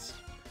coins.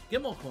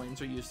 Gimmel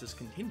coins are used as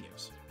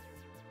continues.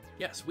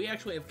 Yes, we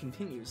actually have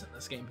continues in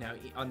this game now,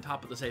 on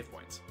top of the save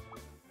points.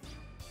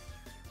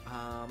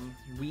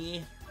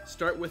 We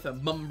start with a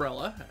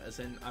umbrella, as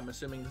in, I'm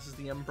assuming this is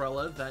the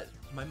umbrella that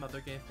my mother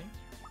gave me.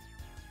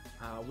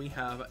 We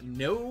have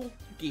no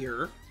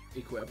gear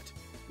equipped.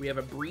 We have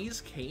a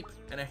breeze cape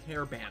and a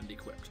hairband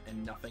equipped,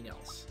 and nothing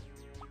else.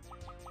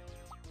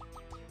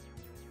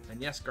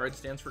 And yes, guard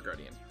stands for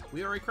guardian.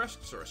 We are a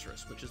Crest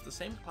Sorceress, which is the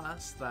same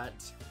class that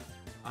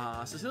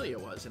Cecilia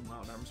was in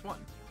Wild Arms 1.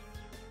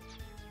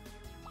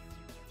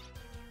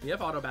 We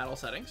have auto battle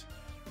settings.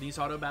 These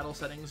auto battle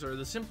settings are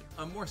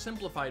a more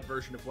simplified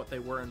version of what they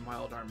were in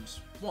Wild Arms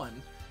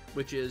 1,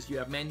 which is you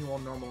have manual,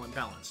 normal, and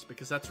balanced,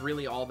 because that's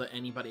really all that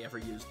anybody ever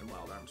used in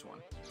Wild Arms 1.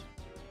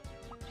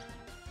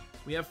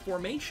 We have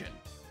formation,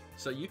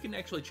 so you can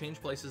actually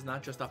change places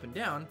not just up and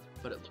down,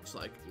 but it looks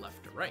like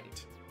left to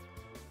right.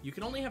 You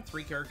can only have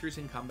 3 characters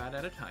in combat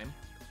at a time,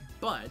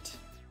 but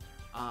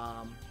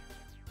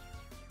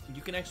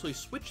you can actually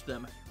switch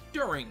them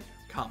during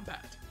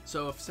combat.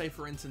 So if, say,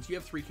 for instance, you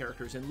have 3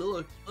 characters and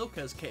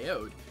Lilka's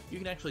KO'd, you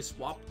can actually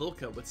swap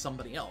Lilka with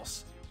somebody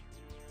else,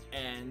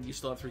 and you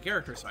still have 3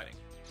 characters fighting.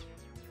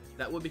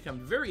 That will become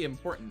very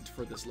important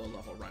for this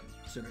low-level run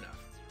soon enough.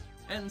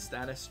 And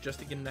status, just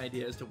to get an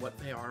idea as to what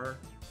they are.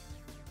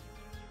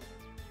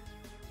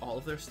 All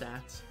of their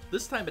stats.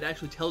 This time it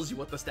actually tells you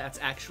what the stats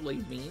actually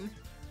mean,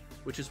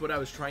 which is what I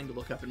was trying to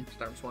look up in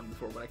Arms 1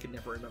 before, but I could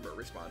never remember a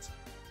response.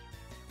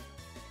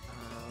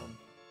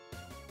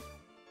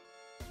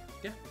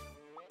 Yeah.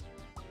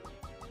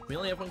 We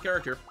only have 1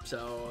 character,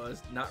 so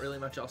there's not really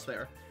much else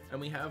there. And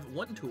we have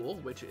 1 tool,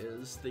 which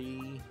is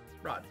the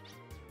rod.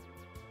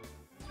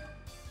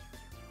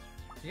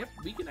 Yep,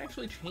 we can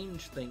actually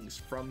change things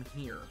from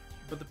here.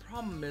 But the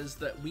problem is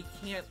that we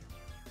can't,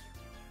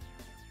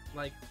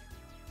 like,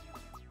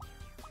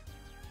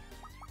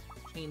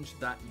 change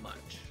that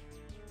much.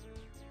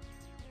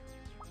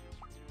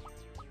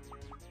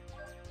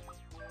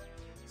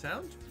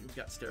 Sound, we've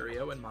got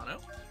stereo and mono.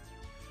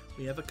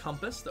 We have a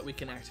compass that we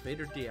can activate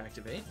or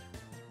deactivate.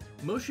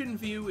 Motion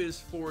view is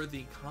for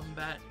the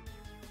combat,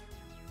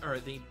 or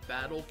the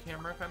battle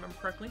camera, if I remember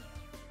correctly.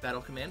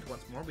 Battle command,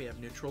 once more, we have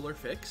neutral or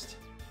fixed.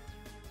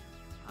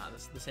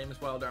 This is the same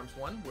as Wild Arms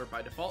 1, where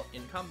by default,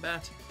 in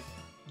combat,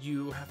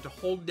 you have to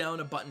hold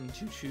down a button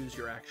to choose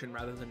your action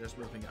rather than just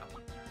moving up.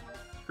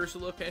 Cursor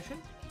location,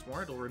 once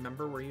more, it'll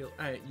remember where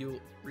you'll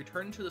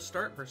return to the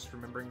start versus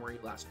remembering where you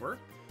last were.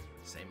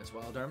 Same as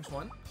Wild Arms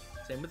 1.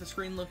 Same with the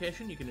screen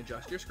location, you can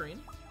adjust your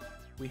screen.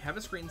 We have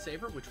a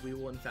screensaver, which we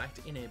will in fact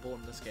enable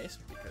in this case,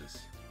 because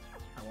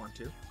I want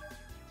to.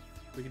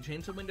 We can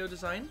change the window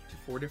design to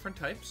 4 different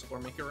types, or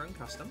make our own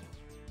custom.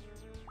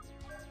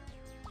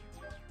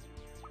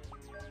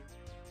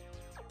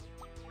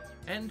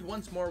 And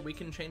once more, we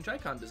can change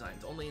icon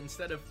designs, only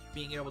instead of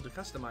being able to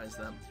customize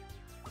them,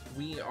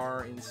 we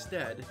are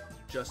instead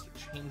just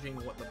changing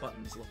what the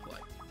buttons look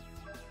like.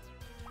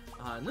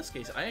 In this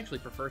case, I actually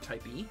prefer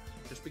Type E,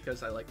 just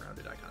because I like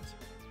rounded icons.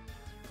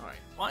 Alright,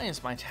 why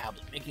is my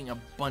tablet making a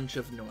bunch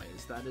of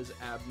noise? That is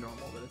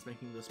abnormal that it's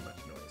making this much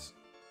noise.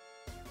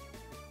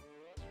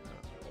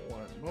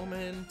 One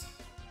moment.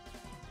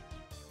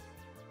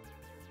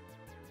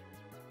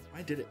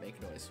 Why did it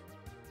make noise?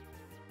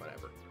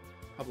 Whatever.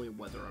 Probably a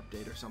weather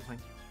update or something.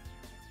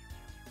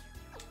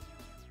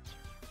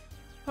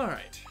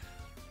 Alright.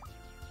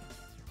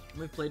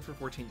 We've played for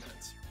 14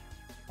 minutes.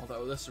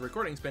 Although this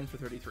recording's been for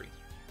 33.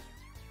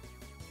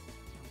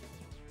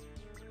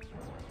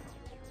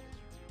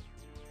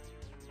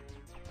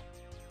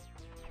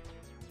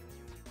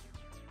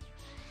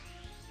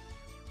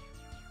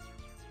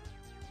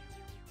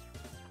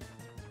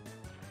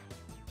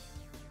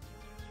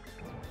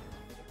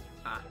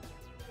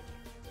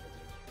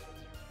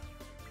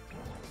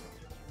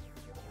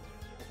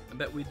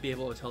 I bet we'd be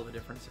able to tell the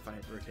difference if I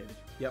had rotated.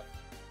 Yep.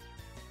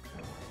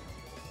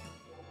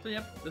 So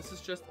yep, this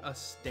is just a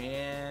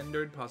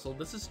standard puzzle.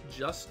 This is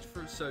just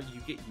for so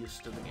you get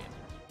used to the game.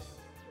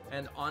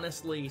 And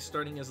honestly,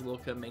 starting as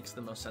Lilka makes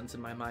the most sense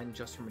in my mind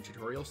just from a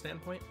tutorial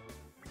standpoint.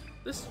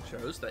 This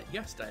shows that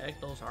yes,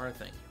 diagonals are a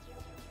thing.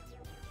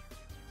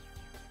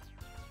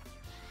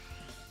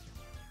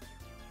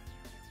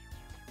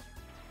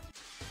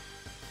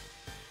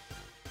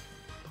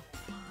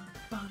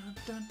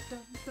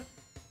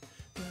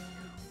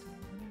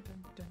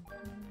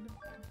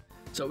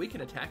 So we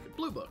can attack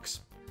blue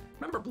books.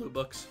 Remember blue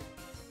books?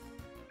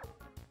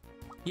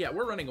 Yeah,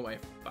 we're running away,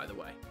 by the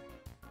way.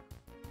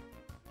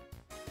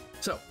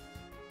 So,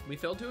 we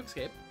failed to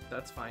escape.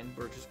 That's fine.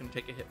 We're just going to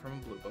take a hit from a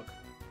blue book.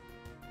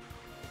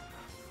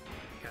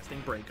 Casting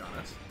Break on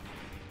us.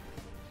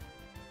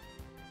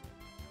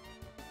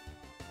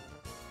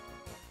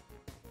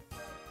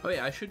 Oh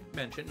yeah, I should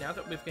mention, now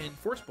that we've gained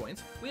force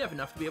points, we have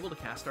enough to be able to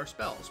cast our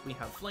spells. We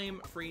have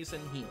Flame, Freeze,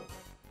 and Heal.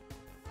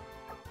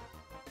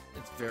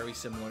 It's very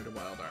similar to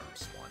Wild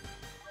Arms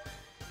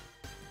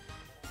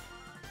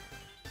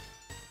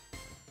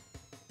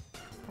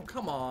 1. Oh,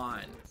 come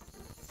on!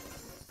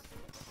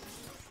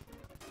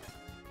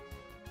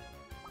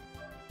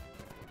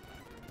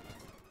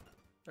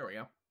 There we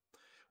go.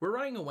 We're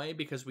running away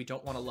because we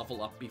don't want to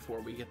level up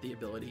before we get the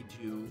ability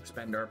to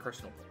spend our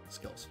personal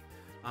skills.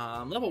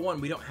 Level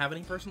 1, we don't have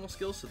any personal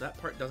skills, so that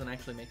part doesn't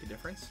actually make a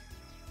difference.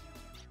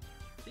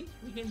 See?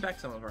 We gained back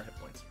some of our hit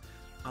points.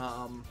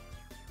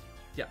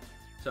 Yeah.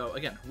 So,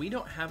 again, we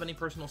don't have any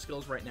personal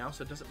skills right now,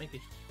 so it doesn't make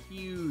a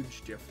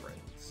huge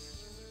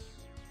difference.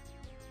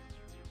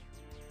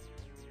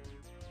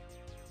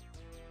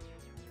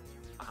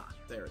 Ah,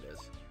 there it is.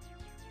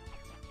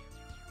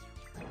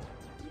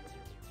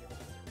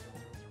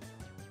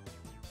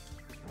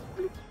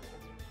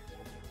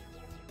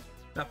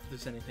 Not that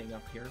there's anything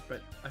up here,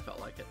 but I felt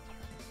like it.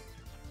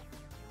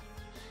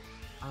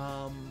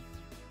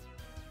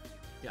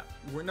 Yeah,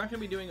 we're not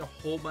going to be doing a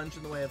whole bunch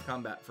in the way of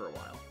combat for a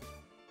while.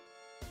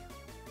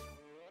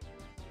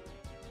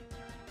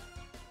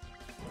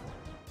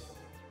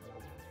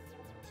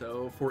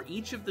 So for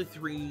each of the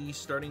 3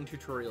 starting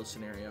tutorial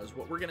scenarios,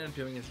 what we're going to be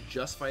doing is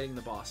just fighting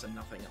the boss and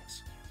nothing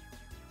else.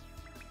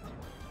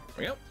 There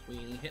we go. We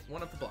hit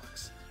one of the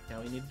blocks.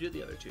 Now we need to do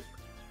the other 2.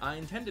 I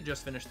intend to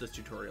just finish this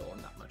tutorial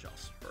and not much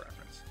else, for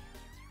reference.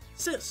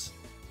 Sis,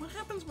 what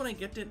happens when I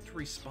get it to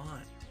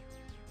respawn?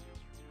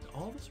 When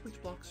all the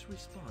switch blocks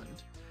respawn,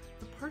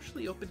 the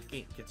partially opened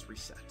gate gets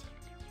reset.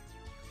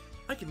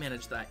 I can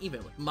manage that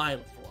even with my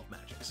level of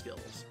magic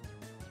skills.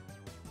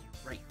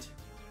 Right.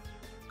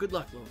 Good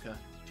luck, Loka.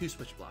 2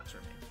 switch blocks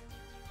remain.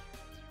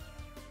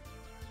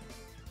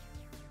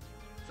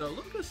 So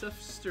Loka's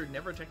sister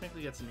never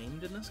technically gets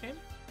named in this game,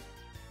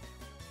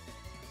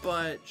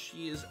 but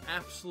she is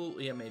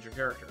absolutely a major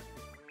character.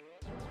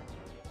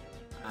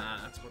 Ah,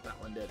 that's what that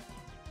one did.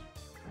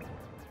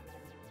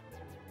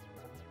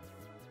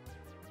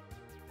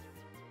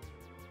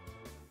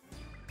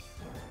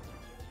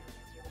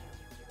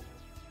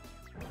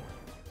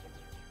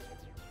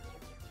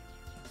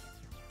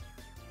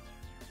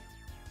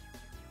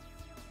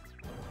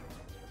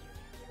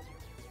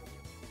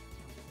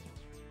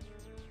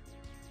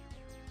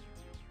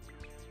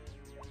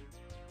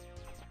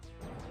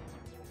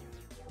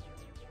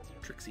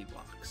 Trixie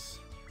blocks.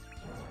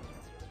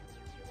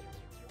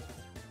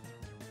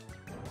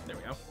 There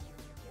we go.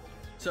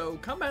 So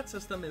combat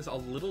system is a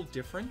little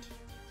different,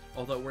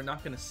 although we're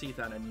not going to see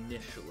that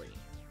initially.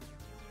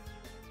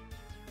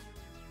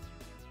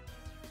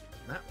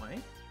 That way.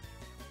 And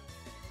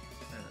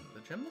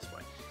the gem this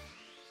way.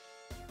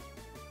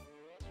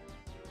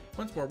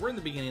 Once more, we're in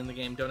the beginning of the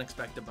game. Don't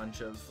expect a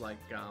bunch of, like,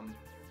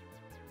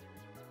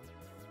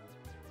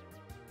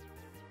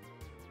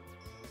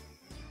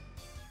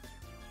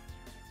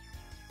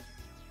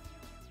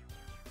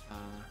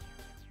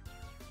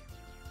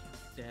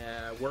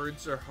 yeah,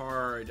 words are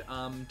hard.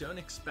 Don't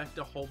expect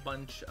a whole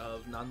bunch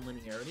of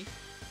non-linearity.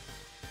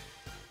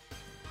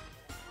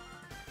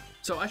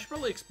 So I should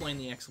probably explain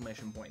the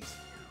exclamation points.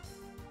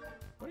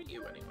 What are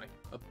you, anyway?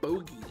 A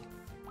bogey.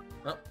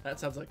 Well, that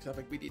sounds like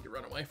something we need to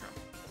run away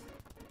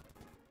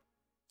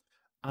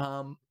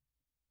from.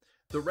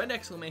 The red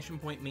exclamation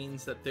point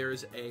means that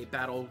there's a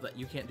battle that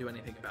you can't do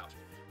anything about.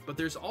 But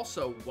there's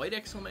also white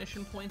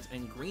exclamation points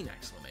and green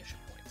exclamation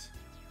points.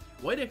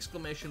 White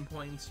exclamation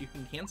points you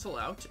can cancel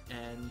out,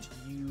 and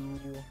you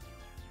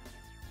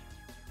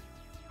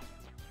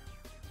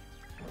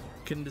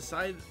can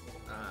decide...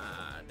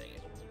 dang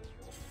it.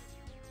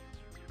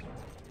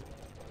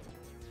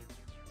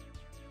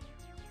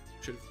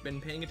 Should have been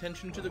paying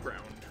attention to the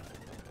ground.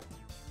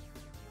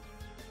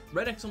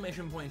 Red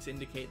exclamation points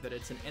indicate that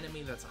it's an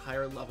enemy that's a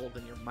higher level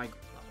than your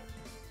migrant level.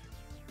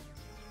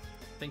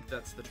 I think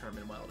that's the term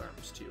in Wild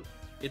Arms 2.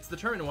 It's the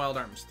term in Wild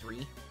Arms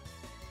 3,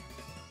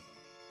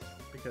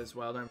 because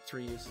Wild Arms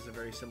 3 uses a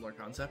very similar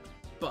concept,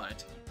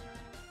 but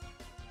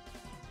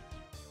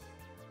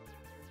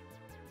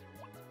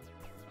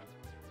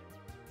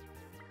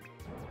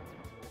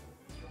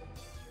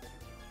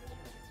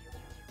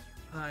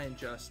I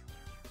just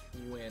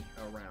went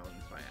around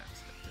by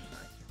accident, didn't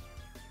I?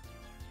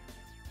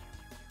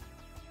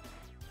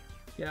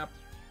 Yep.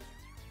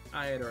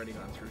 I had already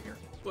gone through here.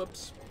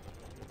 Whoops.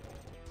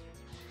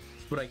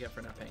 That's what I get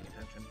for not paying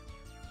attention.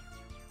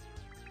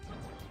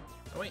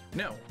 Oh wait,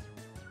 no.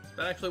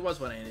 That actually was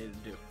what I needed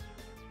to do.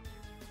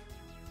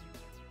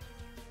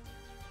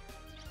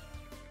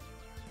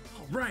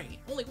 Alright,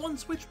 only one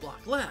switch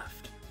block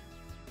left.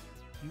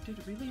 You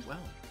did really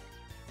well.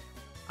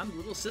 I'm the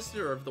little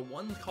sister of the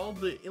one called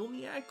the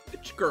Ilniac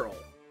Witch Girl.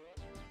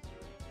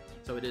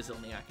 So it is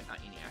Ilniac and not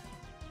Eniac.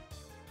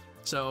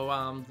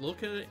 So,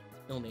 look at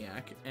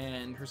Ilniac,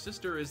 and her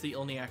sister is the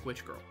Ilniac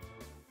Witch Girl.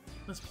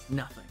 This was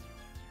nothing.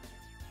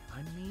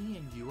 I'm me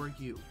and you are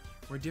you.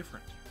 We're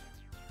different.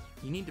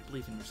 You need to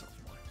believe in yourself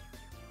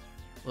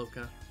more.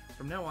 Loka,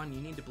 from now on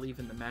you need to believe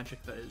in the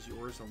magic that is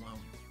yours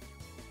alone.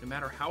 No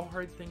matter how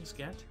hard things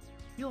get,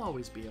 You'll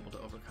always be able to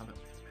overcome it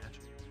with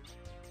magic.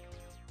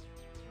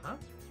 Huh?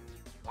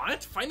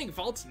 What? Finding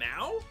faults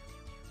now?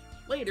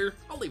 Later.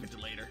 I'll leave it to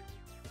later.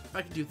 If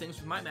I can do things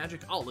with my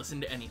magic, I'll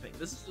listen to anything.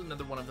 This is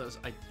another one of those,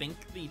 I think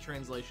the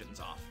translation's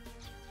off.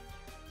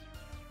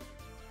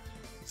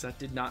 Because that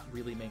did not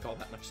really make all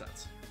that much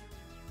sense.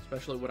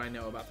 Especially what I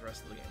know about the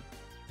rest of the game.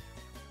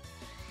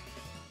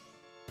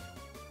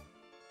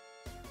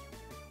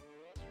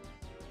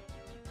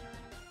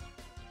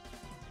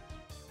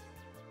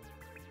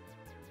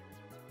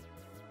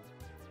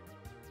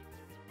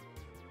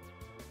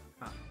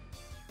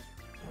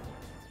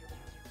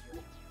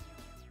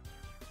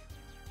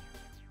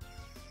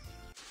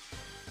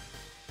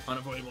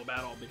 Unavoidable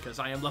battle because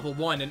I am level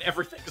 1 and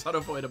everything's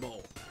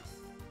unavoidable.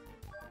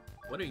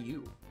 What are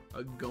you?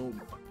 A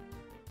gome.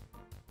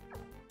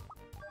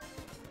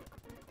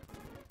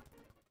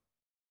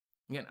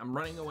 Again, I'm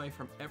running away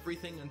from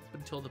everything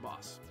until the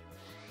boss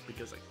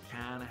because I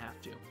kind of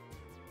have to. I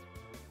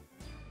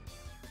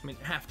mean,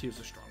 have to is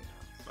a strong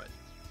term, but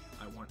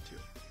I want to.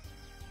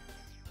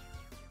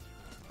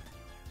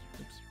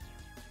 Oops.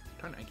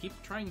 I keep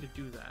trying to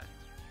do that.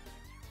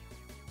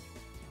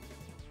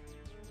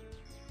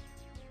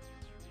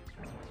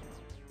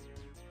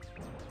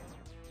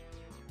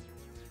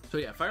 So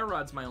yeah, Fire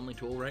Rod's my only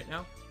tool right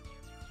now.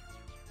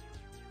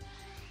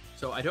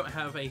 So I don't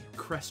have a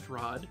Crest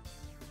Rod.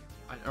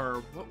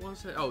 Or what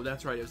was it? Oh,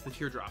 that's right, it was the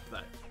Teardrop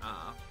that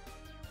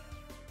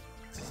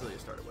Cecilia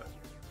started with.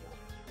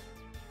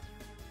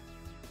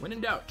 When in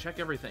doubt, check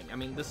everything. I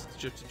mean, this is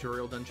just a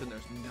tutorial dungeon.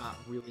 There's not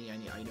really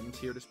any items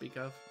here to speak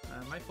of.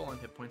 Am I full on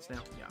hit points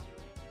now? Yeah.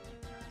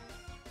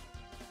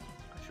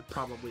 I should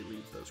probably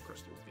leave those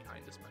crystals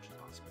behind as much as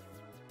possible.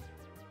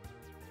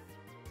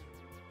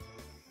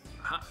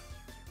 Aha!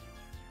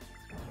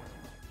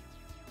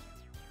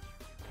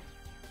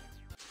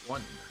 1.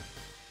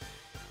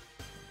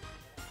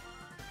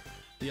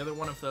 The other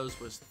one of those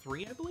was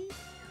 3, I believe?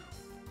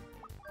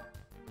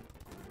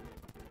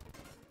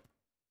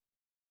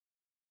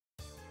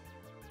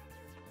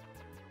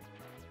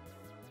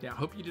 Yeah, I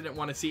hope you didn't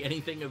want to see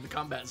anything of the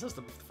combat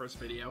system of the first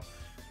video.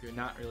 You're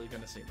not really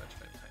going to see much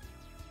of anything.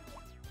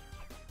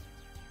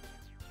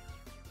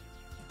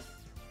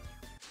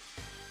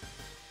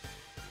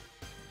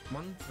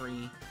 One,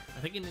 3. I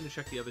think I need to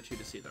check the other two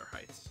to see their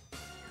heights.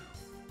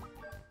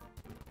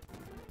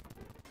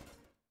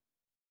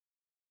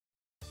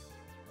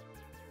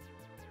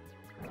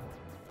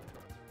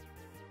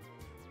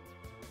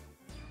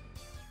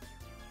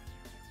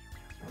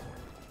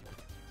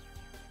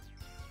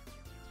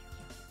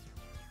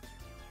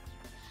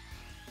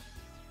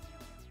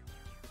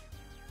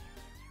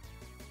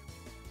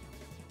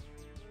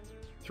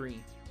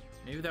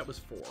 Maybe that was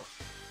 4. 1,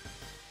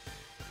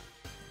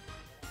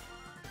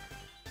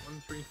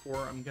 3,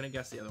 4. I'm gonna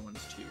guess the other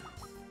one's 2.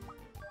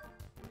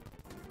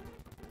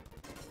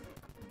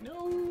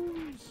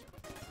 Noes!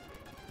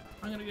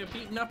 I'm gonna get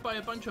beaten up by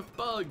a bunch of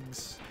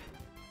bugs.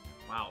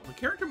 Wow, the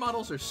character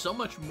models are so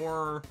much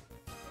more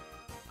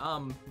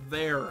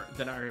there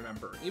than I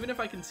remember. Even if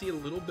I can see a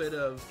little bit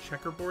of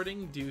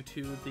checkerboarding due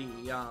to the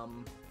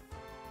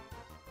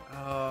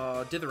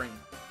dithering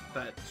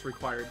that's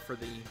required for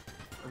the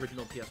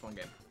original PS1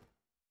 game.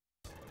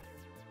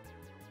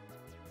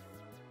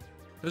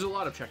 There's a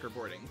lot of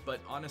checkerboarding, but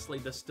honestly,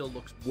 this still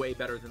looks way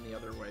better than the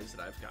other ways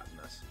that I've gotten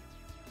this.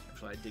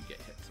 Actually, I did get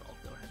hit, so I'll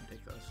go ahead and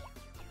take those.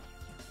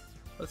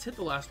 Let's hit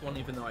the last one,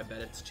 even though I bet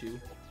it's 2.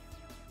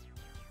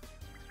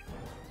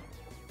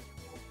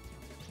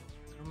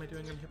 How am I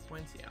doing on hit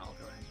points? Yeah, I'll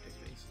go ahead and take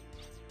these.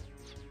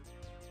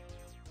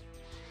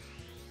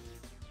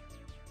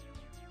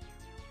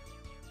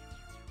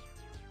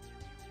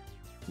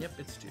 Yep,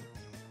 it's 2.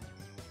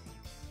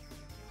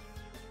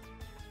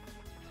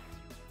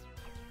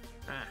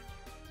 Ah.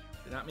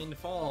 Did not mean to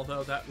fall,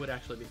 though that would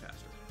actually be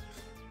faster.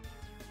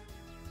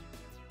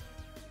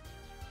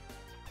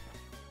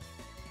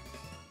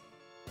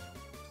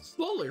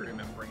 Slowly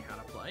remembering how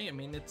to play. I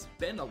mean, it's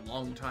been a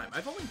long time.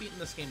 I've only beaten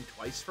this game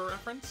twice for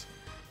reference,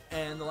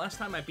 and the last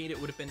time I beat it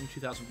would have been in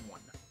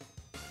 2001.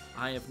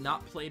 I have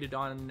not played it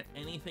on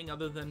anything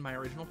other than my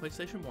original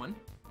PlayStation 1.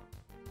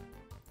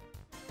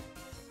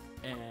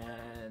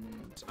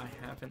 And I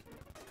haven't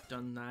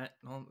done that.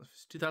 Well, it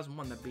was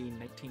 2001, that'd be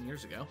 19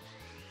 years ago.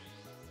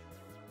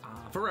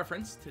 For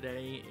reference,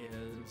 today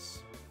is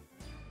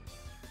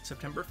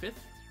September 5th,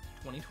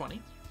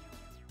 2020.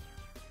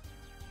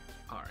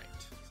 Alright,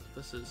 so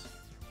this is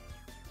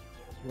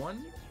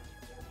 1.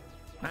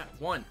 Ah,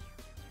 1.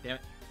 Damn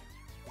it.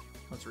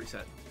 Let's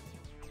reset.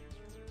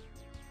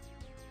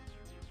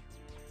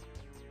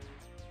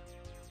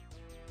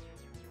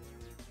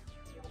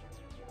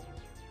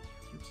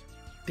 Oops.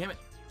 Damn it.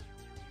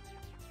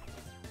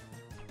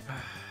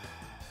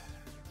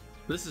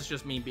 This is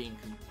just me being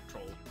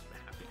controlled.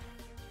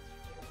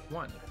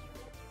 1,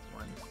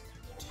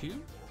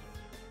 2,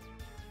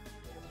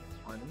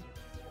 1,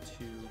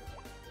 2,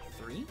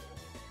 3,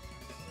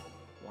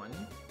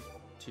 1,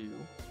 2,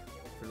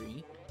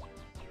 3,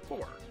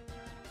 4.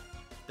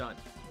 Done.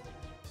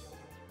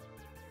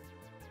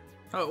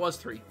 Oh, it was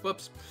 3.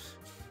 Whoops.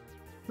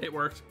 It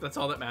worked. That's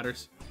all that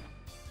matters.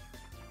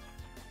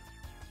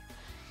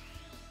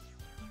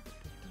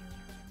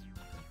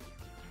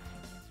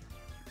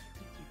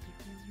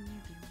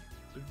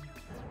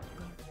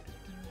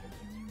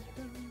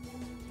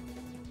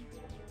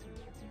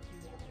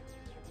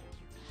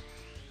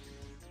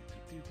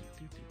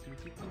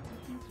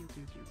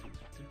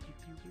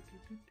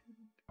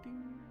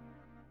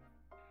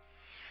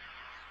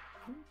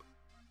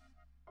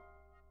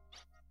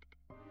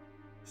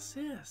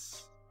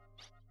 Sis.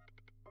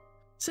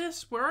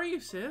 Sis, where are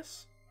you,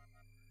 sis?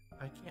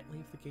 I can't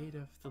leave the gate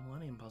of the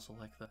Millennium Puzzle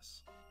like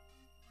this.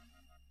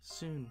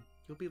 Soon,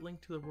 you'll be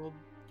linked to the world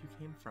you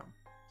came from,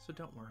 so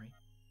don't worry.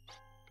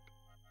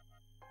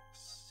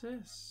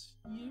 Sis,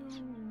 you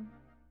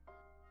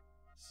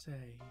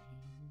say,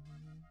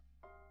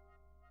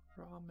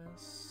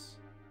 promise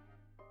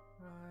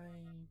I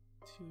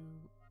to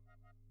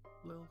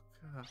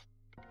Lilka.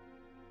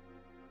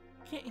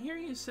 Can't hear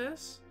you,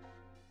 sis.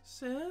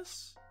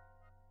 Sis?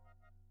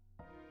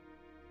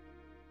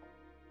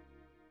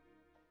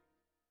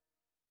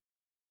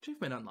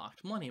 Achievement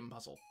unlocked. Millennium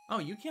Puzzle. Oh,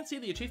 you can't see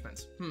the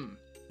achievements.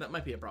 That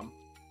might be a problem.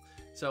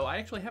 So I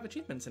actually have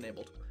achievements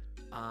enabled.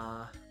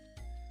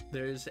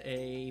 There's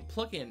a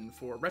plugin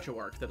for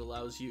RetroArch that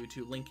allows you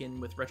to link in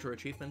with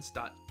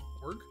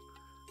retroachievements.org,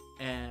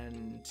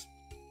 and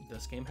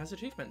this game has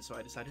achievements, so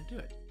I decided to do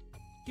it.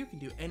 You can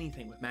do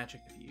anything with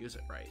magic if you use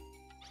it right.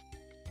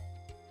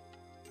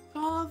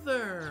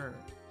 Father!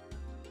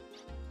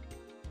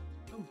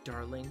 Oh,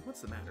 darling,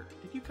 what's the matter?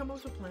 Did you come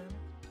up with a plan?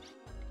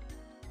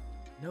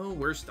 No,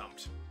 we're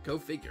stumped. Go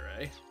figure,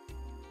 eh?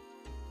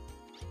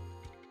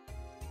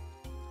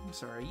 I'm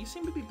sorry, you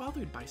seem to be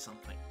bothered by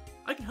something.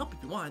 I can help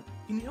if you want.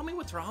 Can you tell me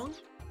what's wrong?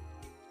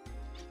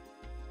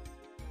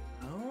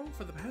 Oh,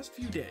 for the past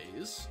few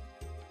days,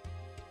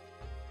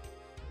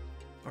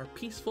 our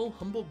peaceful,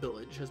 humble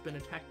village has been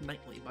attacked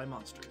nightly by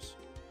monsters.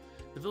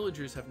 The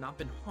villagers have not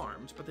been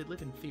harmed, but they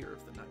live in fear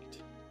of the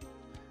night.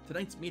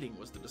 Tonight's meeting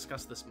was to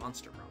discuss this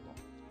monster problem.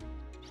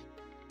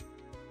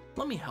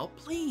 Let me help,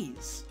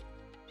 please!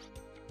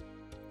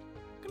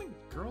 What can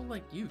a girl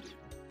like you do?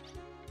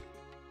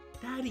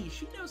 Daddy,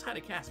 she knows how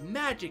to cast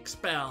magic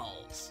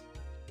spells!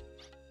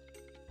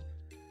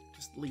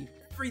 Just leave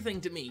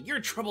everything to me. Your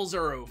troubles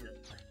are over.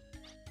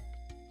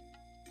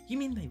 You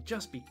mean they've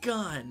just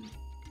begun?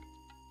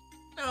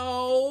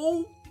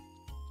 No!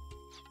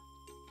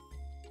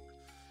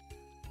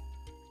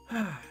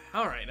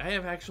 Alright, I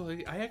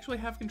actually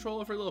have control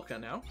over Lilka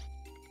now.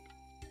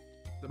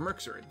 The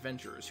Mercs are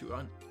adventurers who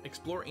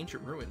explore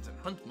ancient ruins and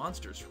hunt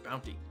monsters for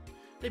bounty.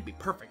 They'd be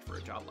perfect for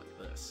a job like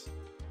this.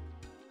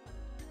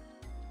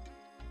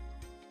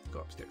 Go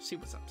upstairs, see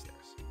what's upstairs.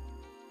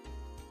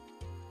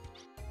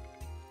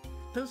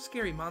 Those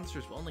scary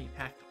monsters will only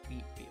attack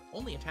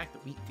the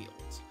wheat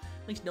fields.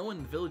 At least no one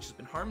in the village has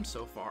been harmed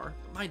so far,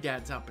 but my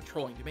dad's out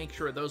patrolling to make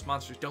sure those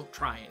monsters don't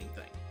try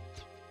anything.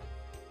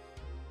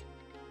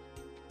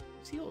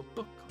 See a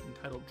book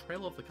entitled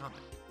Trail of the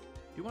Comet.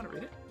 Do you want to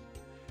read it?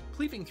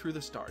 Cleaving through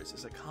the stars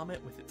is a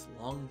comet with its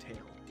long tail.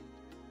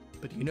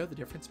 But do you know the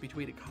difference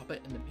between a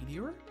comet and a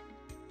meteor?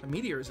 A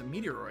meteor is a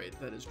meteoroid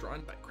that is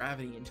drawn by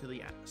gravity into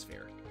the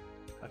atmosphere.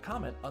 A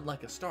comet,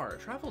 unlike a star,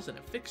 travels in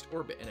a fixed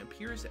orbit and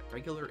appears at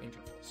regular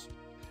intervals.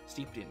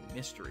 Steeped in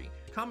mystery,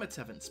 comets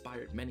have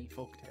inspired many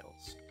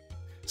folktales.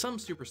 Some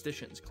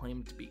superstitions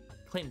claim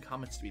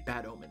comets to be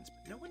bad omens,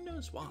 but no one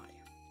knows why.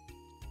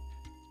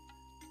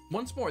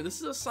 Once more, this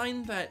is a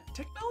sign that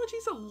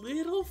technology's a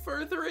little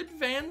further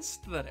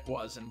advanced than it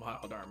was in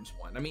Wild Arms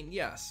 1. I mean,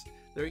 yes,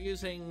 they're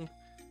using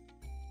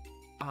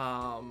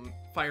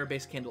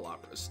fire-based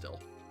candelabras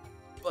still,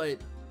 but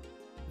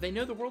they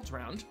know the world's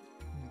round.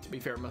 To be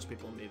fair, most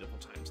people in medieval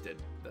times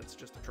did. That's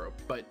just a trope.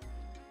 But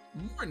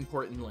more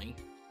importantly,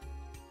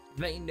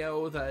 they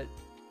know that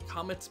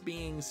comets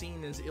being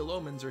seen as ill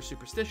omens are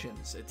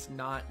superstitions. It's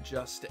not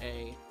just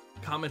a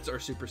comets are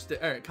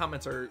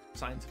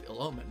signs of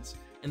ill omens.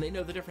 And they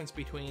know the difference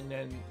between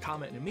a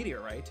comet and a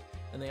meteorite,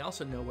 and they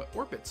also know what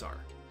orbits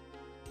are.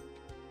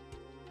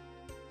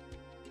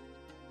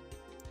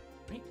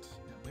 Right,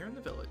 now we're in the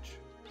village.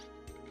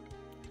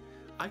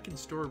 I can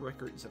store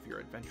records of your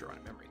adventure on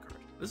a memory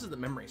card. This is the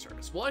memory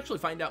service. We'll actually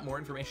find out more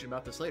information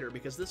about this later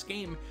because this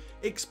game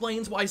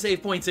explains why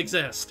save points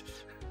exist.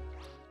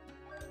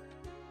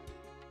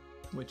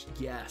 Which,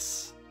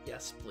 yes,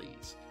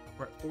 please.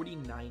 We're at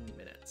 49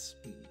 minutes.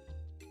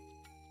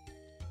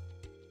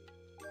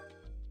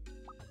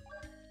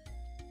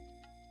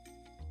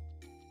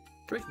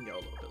 We can go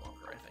a little bit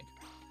longer, I think.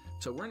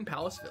 So we're in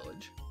Palace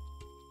Village.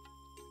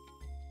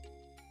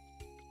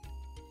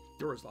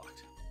 Door's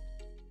locked.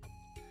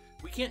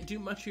 We can't do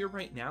much here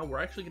right now. We're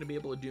actually going to be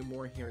able to do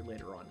more here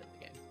later on in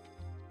the game,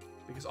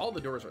 because all the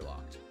doors are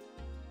locked.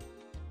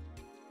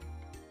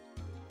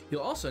 You'll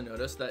also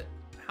notice that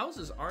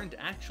houses aren't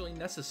actually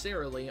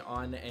necessarily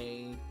on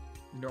a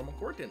normal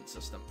coordinate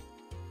system.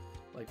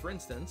 Like, for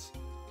instance,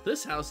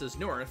 this house is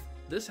north,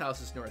 this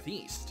house is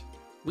northeast.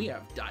 We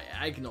have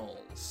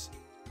diagonals.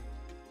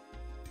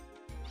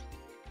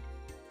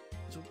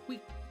 So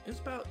was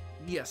about,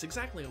 yes,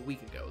 exactly a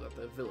week ago that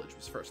the village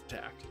was first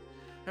attacked.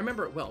 I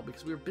remember it well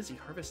because we were busy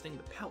harvesting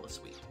the palace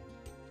wheat.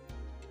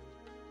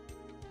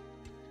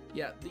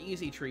 Yeah, the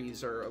easy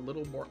trees are a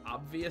little more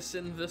obvious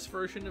in this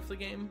version of the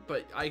game,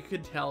 but I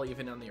could tell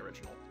even on the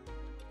original.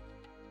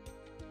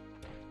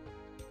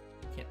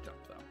 Can't jump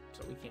though,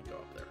 so we can't go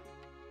up there.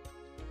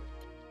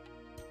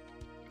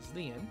 This is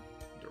the inn.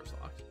 The door's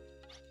locked.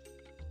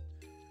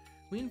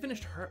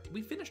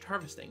 We finished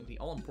harvesting the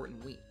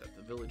all-important wheat that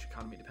the village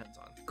economy depends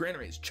on.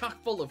 Granary is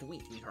chock full of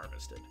wheat we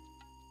harvested.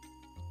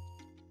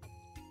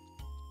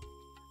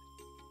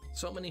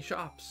 So many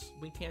shops,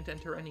 we can't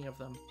enter any of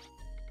them.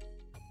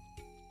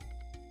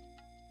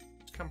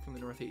 Come from the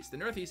northeast. The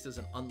northeast is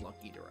an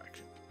unlucky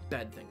direction.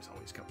 Bad things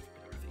always come from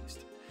the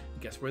northeast.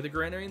 And guess where the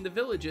granary in the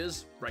village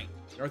is? Right,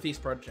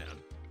 northeast part of town.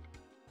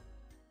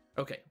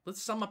 Okay,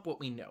 let's sum up what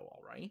we know,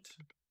 all right?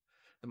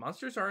 The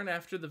monsters aren't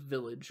after the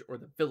village or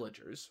the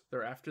villagers.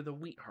 They're after the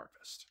wheat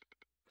harvest.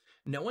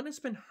 No one has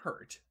been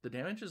hurt. The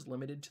damage is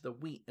limited to the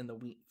wheat in the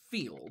wheat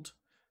field.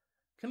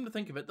 Come to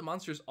think of it, the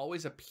monsters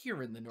always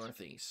appear in the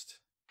northeast.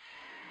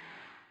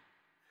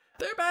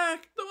 They're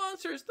back! The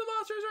monsters! The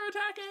monsters are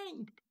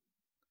attacking!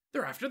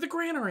 They're after the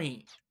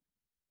granary!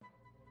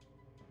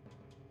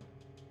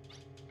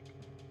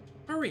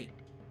 Hurry!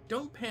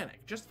 Don't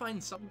panic. Just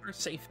find somewhere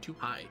safe to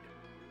hide.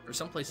 Or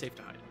someplace safe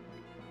to hide.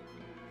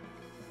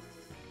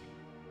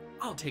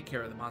 I'll take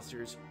care of the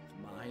monsters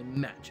with my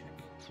magic.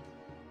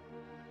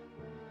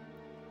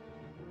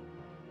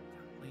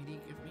 Lady,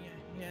 give me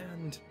a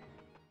hand.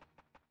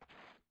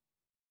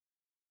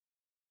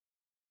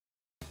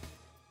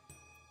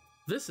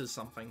 This is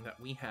something that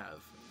we have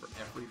for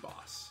every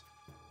boss.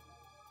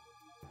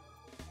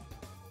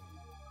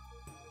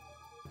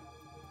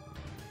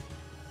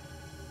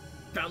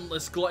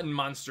 Boundless glutton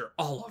monster,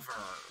 Oliver.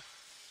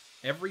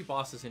 Every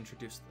boss is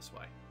introduced this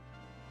way.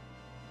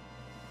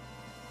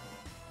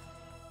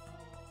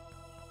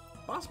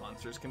 Boss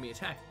monsters can be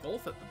attacked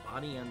both at the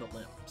body and the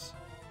limbs.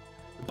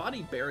 The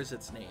body bears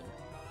its name.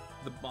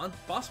 The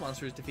boss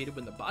monster is defeated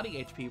when the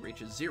body HP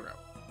reaches 0.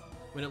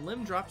 When a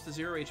limb drops to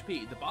 0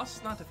 HP, the boss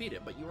is not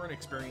defeated, but you are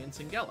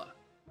experiencing Gela.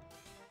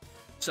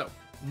 So,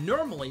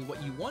 normally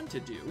what you want to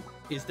do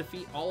is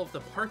defeat all of the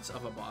parts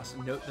of a boss.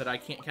 Note that I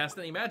can't cast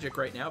any magic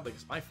right now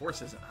because my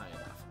force isn't high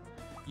enough.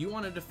 You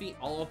want to defeat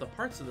all of the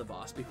parts of the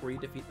boss before you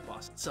defeat the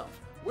boss itself.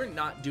 We're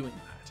not doing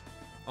that.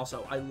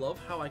 Also, I love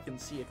how I can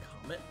see a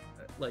comet,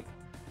 like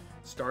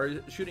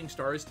stars, shooting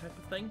stars type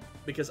of thing,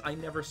 because I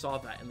never saw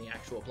that in the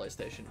actual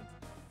PlayStation.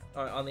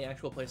 On the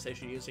actual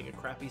PlayStation using a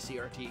crappy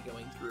CRT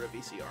going through a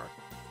VCR.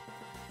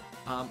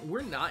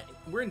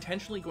 We're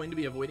intentionally going to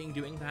be avoiding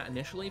doing that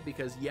initially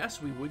because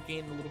yes, we would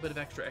gain a little bit of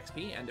extra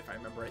XP, and if I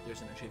remember right,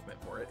 there's an achievement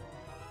for it.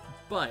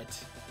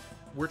 But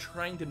we're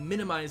trying to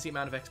minimize the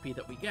amount of XP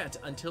that we get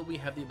until we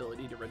have the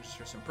ability to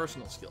register some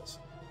personal skills.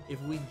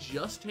 If we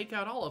just take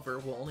out Oliver,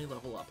 we'll only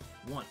level up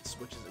once,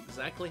 which is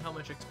exactly how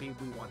much XP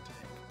we want to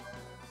take.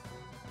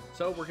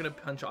 So we're going to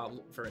punch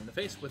Oliver in the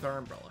face with our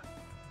umbrella.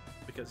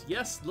 Because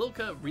yes,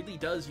 Lilka really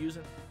does use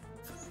it.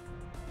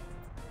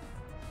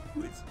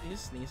 Who is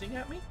sneezing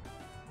at me?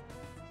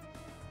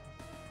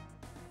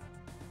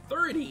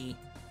 30?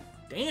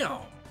 Damn!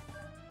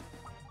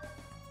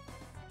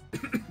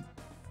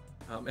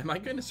 Am I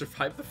going to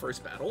survive the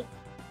first battle?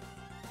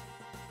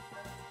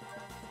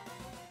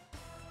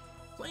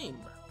 Flame!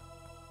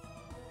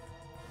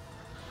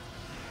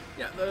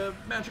 Yeah, the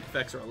magic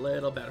effects are a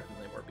little better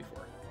than they were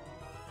before.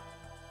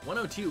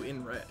 102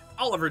 in red.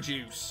 Oliver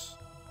Juice!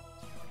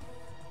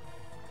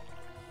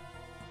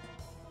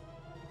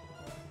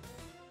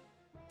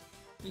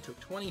 He took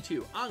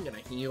 22. I'm gonna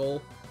heal.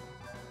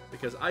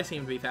 Because I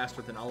seem to be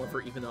faster than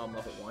Oliver, even though I'm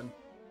level 1.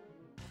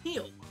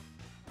 Heal!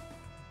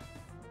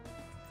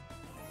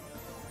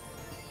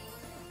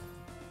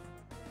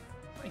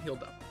 I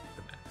healed up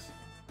to max.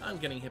 I'm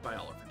getting hit by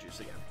Oliver Juice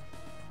again.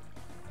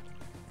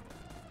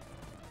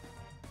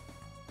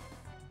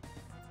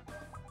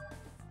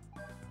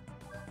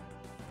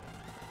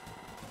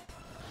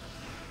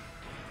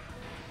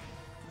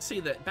 See,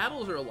 that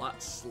battles are a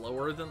lot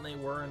slower than they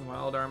were in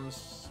Wild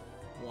Arms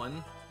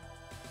 1.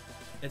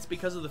 It's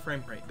because of the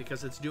frame rate,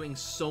 because it's doing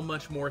so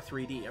much more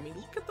 3D. I mean,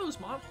 look at those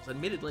models.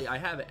 Admittedly, I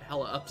have it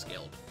hella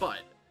upscaled, but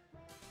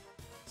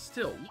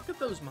still, look at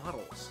those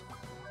models.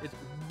 It's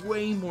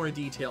way more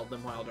detailed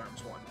than Wild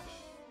Arms 1.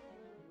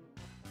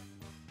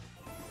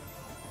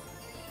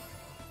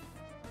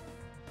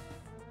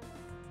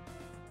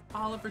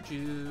 Oliver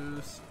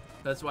Juice.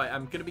 That's why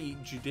I'm going to be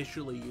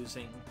judicially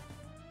using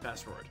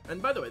fast forward.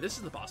 And by the way, this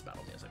is the boss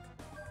battle music.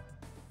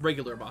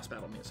 Regular boss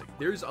battle music.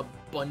 There's a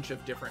bunch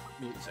of different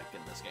music in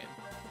this game.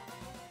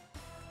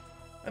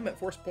 I'm at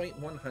force point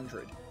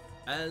 100.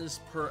 As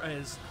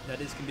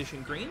that is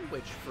condition green,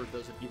 which for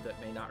those of you that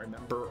may not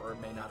remember or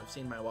may not have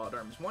seen my Wild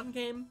Arms 1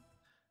 game,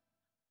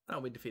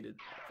 we defeated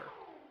Oliver,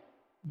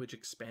 which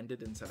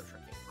expanded instead of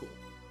shrinking. Cool.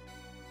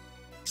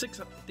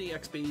 650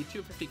 XP,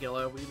 250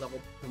 Gila. We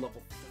leveled to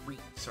level 3.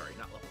 Sorry,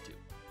 not level 2.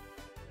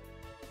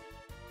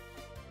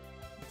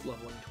 It's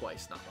leveling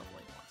twice, not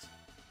leveling once.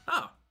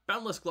 Ah,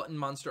 Boundless Glutton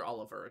Monster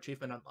Oliver.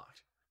 Achievement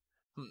unlocked.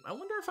 I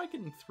wonder if I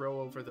can throw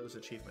over those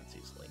achievements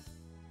easily.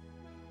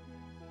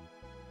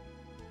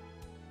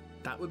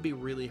 That would be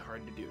really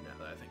hard to do now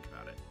that I think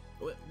about it.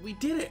 We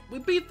did it! We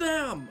beat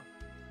them!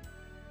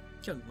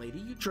 Young lady,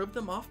 you drove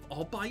them off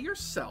all by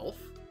yourself?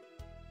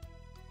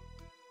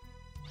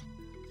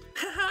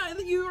 Haha,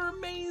 you're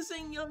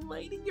amazing, young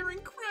lady! You're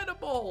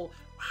incredible!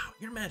 Wow,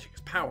 your magic is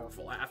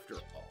powerful after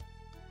all.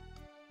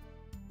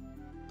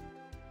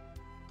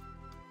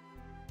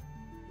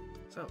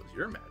 So it was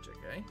your magic,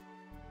 eh?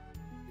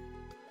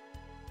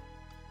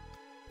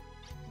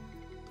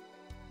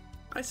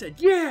 I said,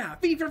 yeah!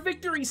 Fever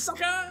victory,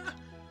 sucker!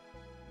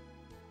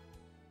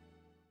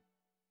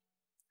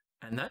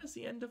 And that is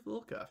the end of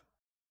Lilka.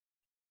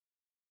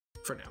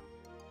 For now.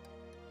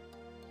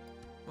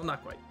 Well,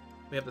 not quite.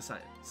 We have the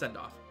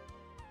send-off.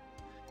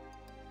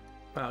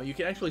 Wow, you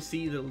can actually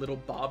see the little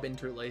bob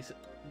de-interlacing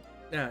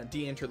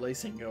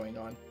going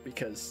on,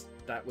 because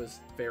that was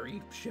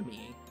very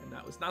shimmy, and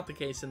that was not the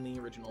case in the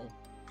original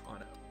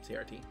on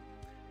CRT.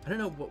 I don't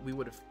know what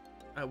would have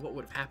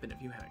happened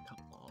if you hadn't come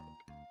along.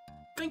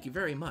 Thank you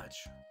very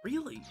much.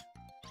 Really?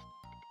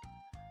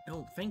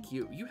 No, thank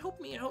you. You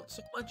helped me out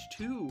so much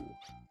too.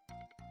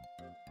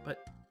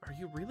 But are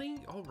you really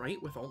all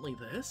right with only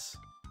this?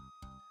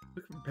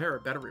 We can prepare a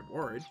better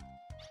reward.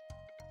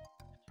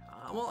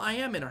 Well, I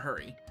am in a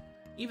hurry.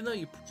 Even though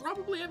you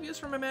probably have use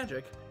for my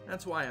magic,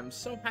 that's why I'm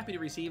so happy to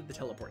receive the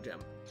teleport gem.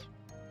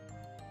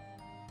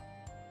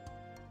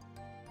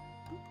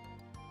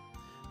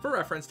 For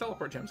reference,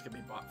 teleport gems can be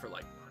bought for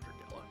like 100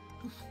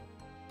 gilla.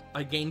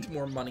 I gained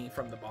more money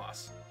from the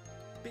boss.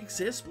 Big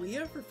sis, will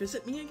you ever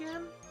visit me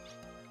again?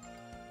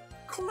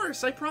 Of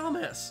course, I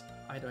promise.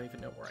 I don't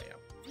even know where I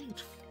am.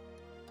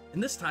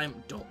 And this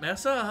time, don't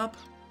mess up.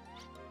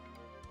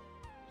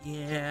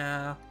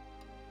 Yeah.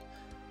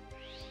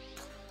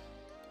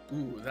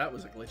 Ooh, that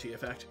was a glitchy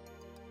effect.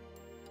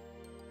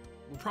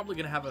 We're probably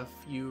gonna have a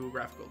few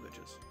graphical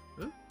glitches.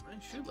 Ooh, my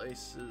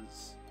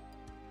shoelaces.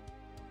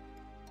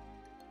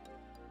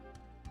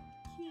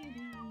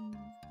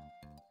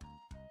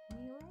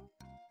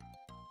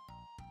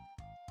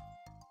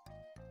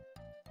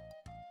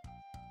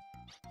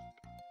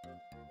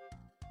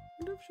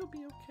 I wonder if she'll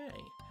be okay.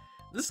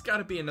 This has got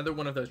to be another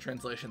one of those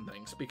translation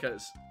things,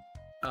 because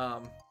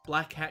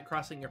black cat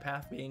crossing your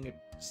path being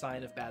a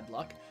sign of bad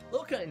luck.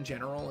 Lilka in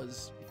general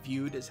is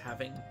viewed as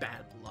having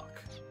bad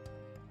luck.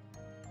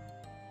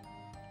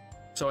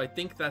 So I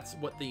think that's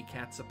what the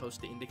cat's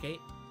supposed to indicate,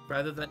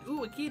 rather than,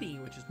 ooh, a kitty,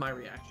 which is my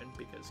reaction,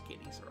 because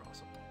kitties are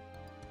awesome.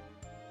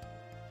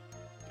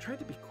 I tried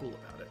to be cool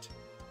about it,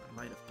 but I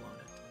might have blown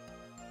it.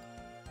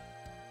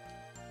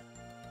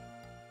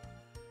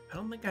 I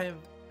don't think I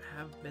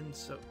have been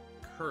so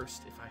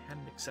cursed if I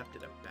hadn't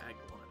accepted a bag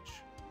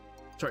lunch.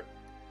 Sorry,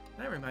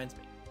 that reminds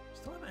me.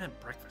 Still haven't had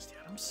breakfast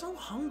yet. I'm so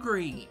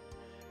hungry.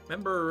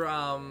 Remember,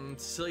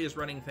 Cecilia's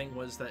running thing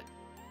was that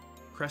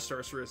Crest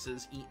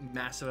sorceresses eat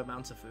massive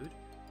amounts of food?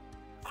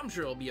 I'm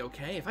sure it'll be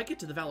okay. If I get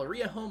to the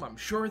Valeria home, I'm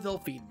sure they'll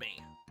feed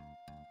me.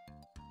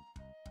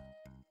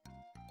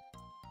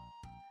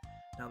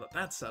 Now that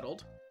that's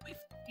settled, we're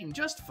feeling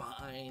just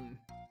fine.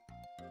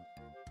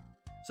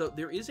 So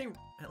there is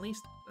at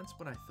least that's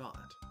what I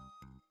thought.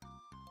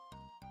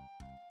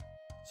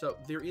 So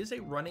there is a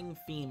running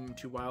theme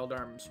to Wild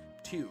Arms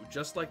 2,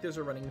 just like there's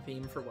a running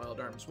theme for Wild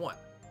Arms 1.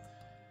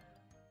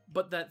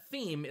 But that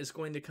theme is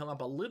going to come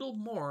up a little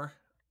more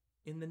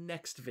in the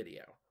next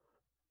video.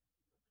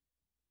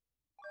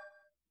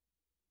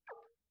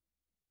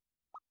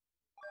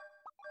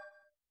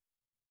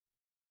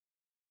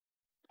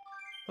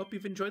 Hope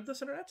you've enjoyed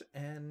this, Internet,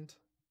 and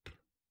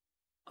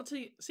I'll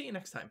see you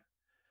next time.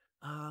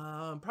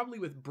 Probably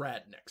with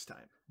Brad next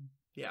time.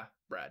 Yeah,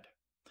 Brad.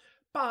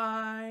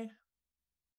 Bye!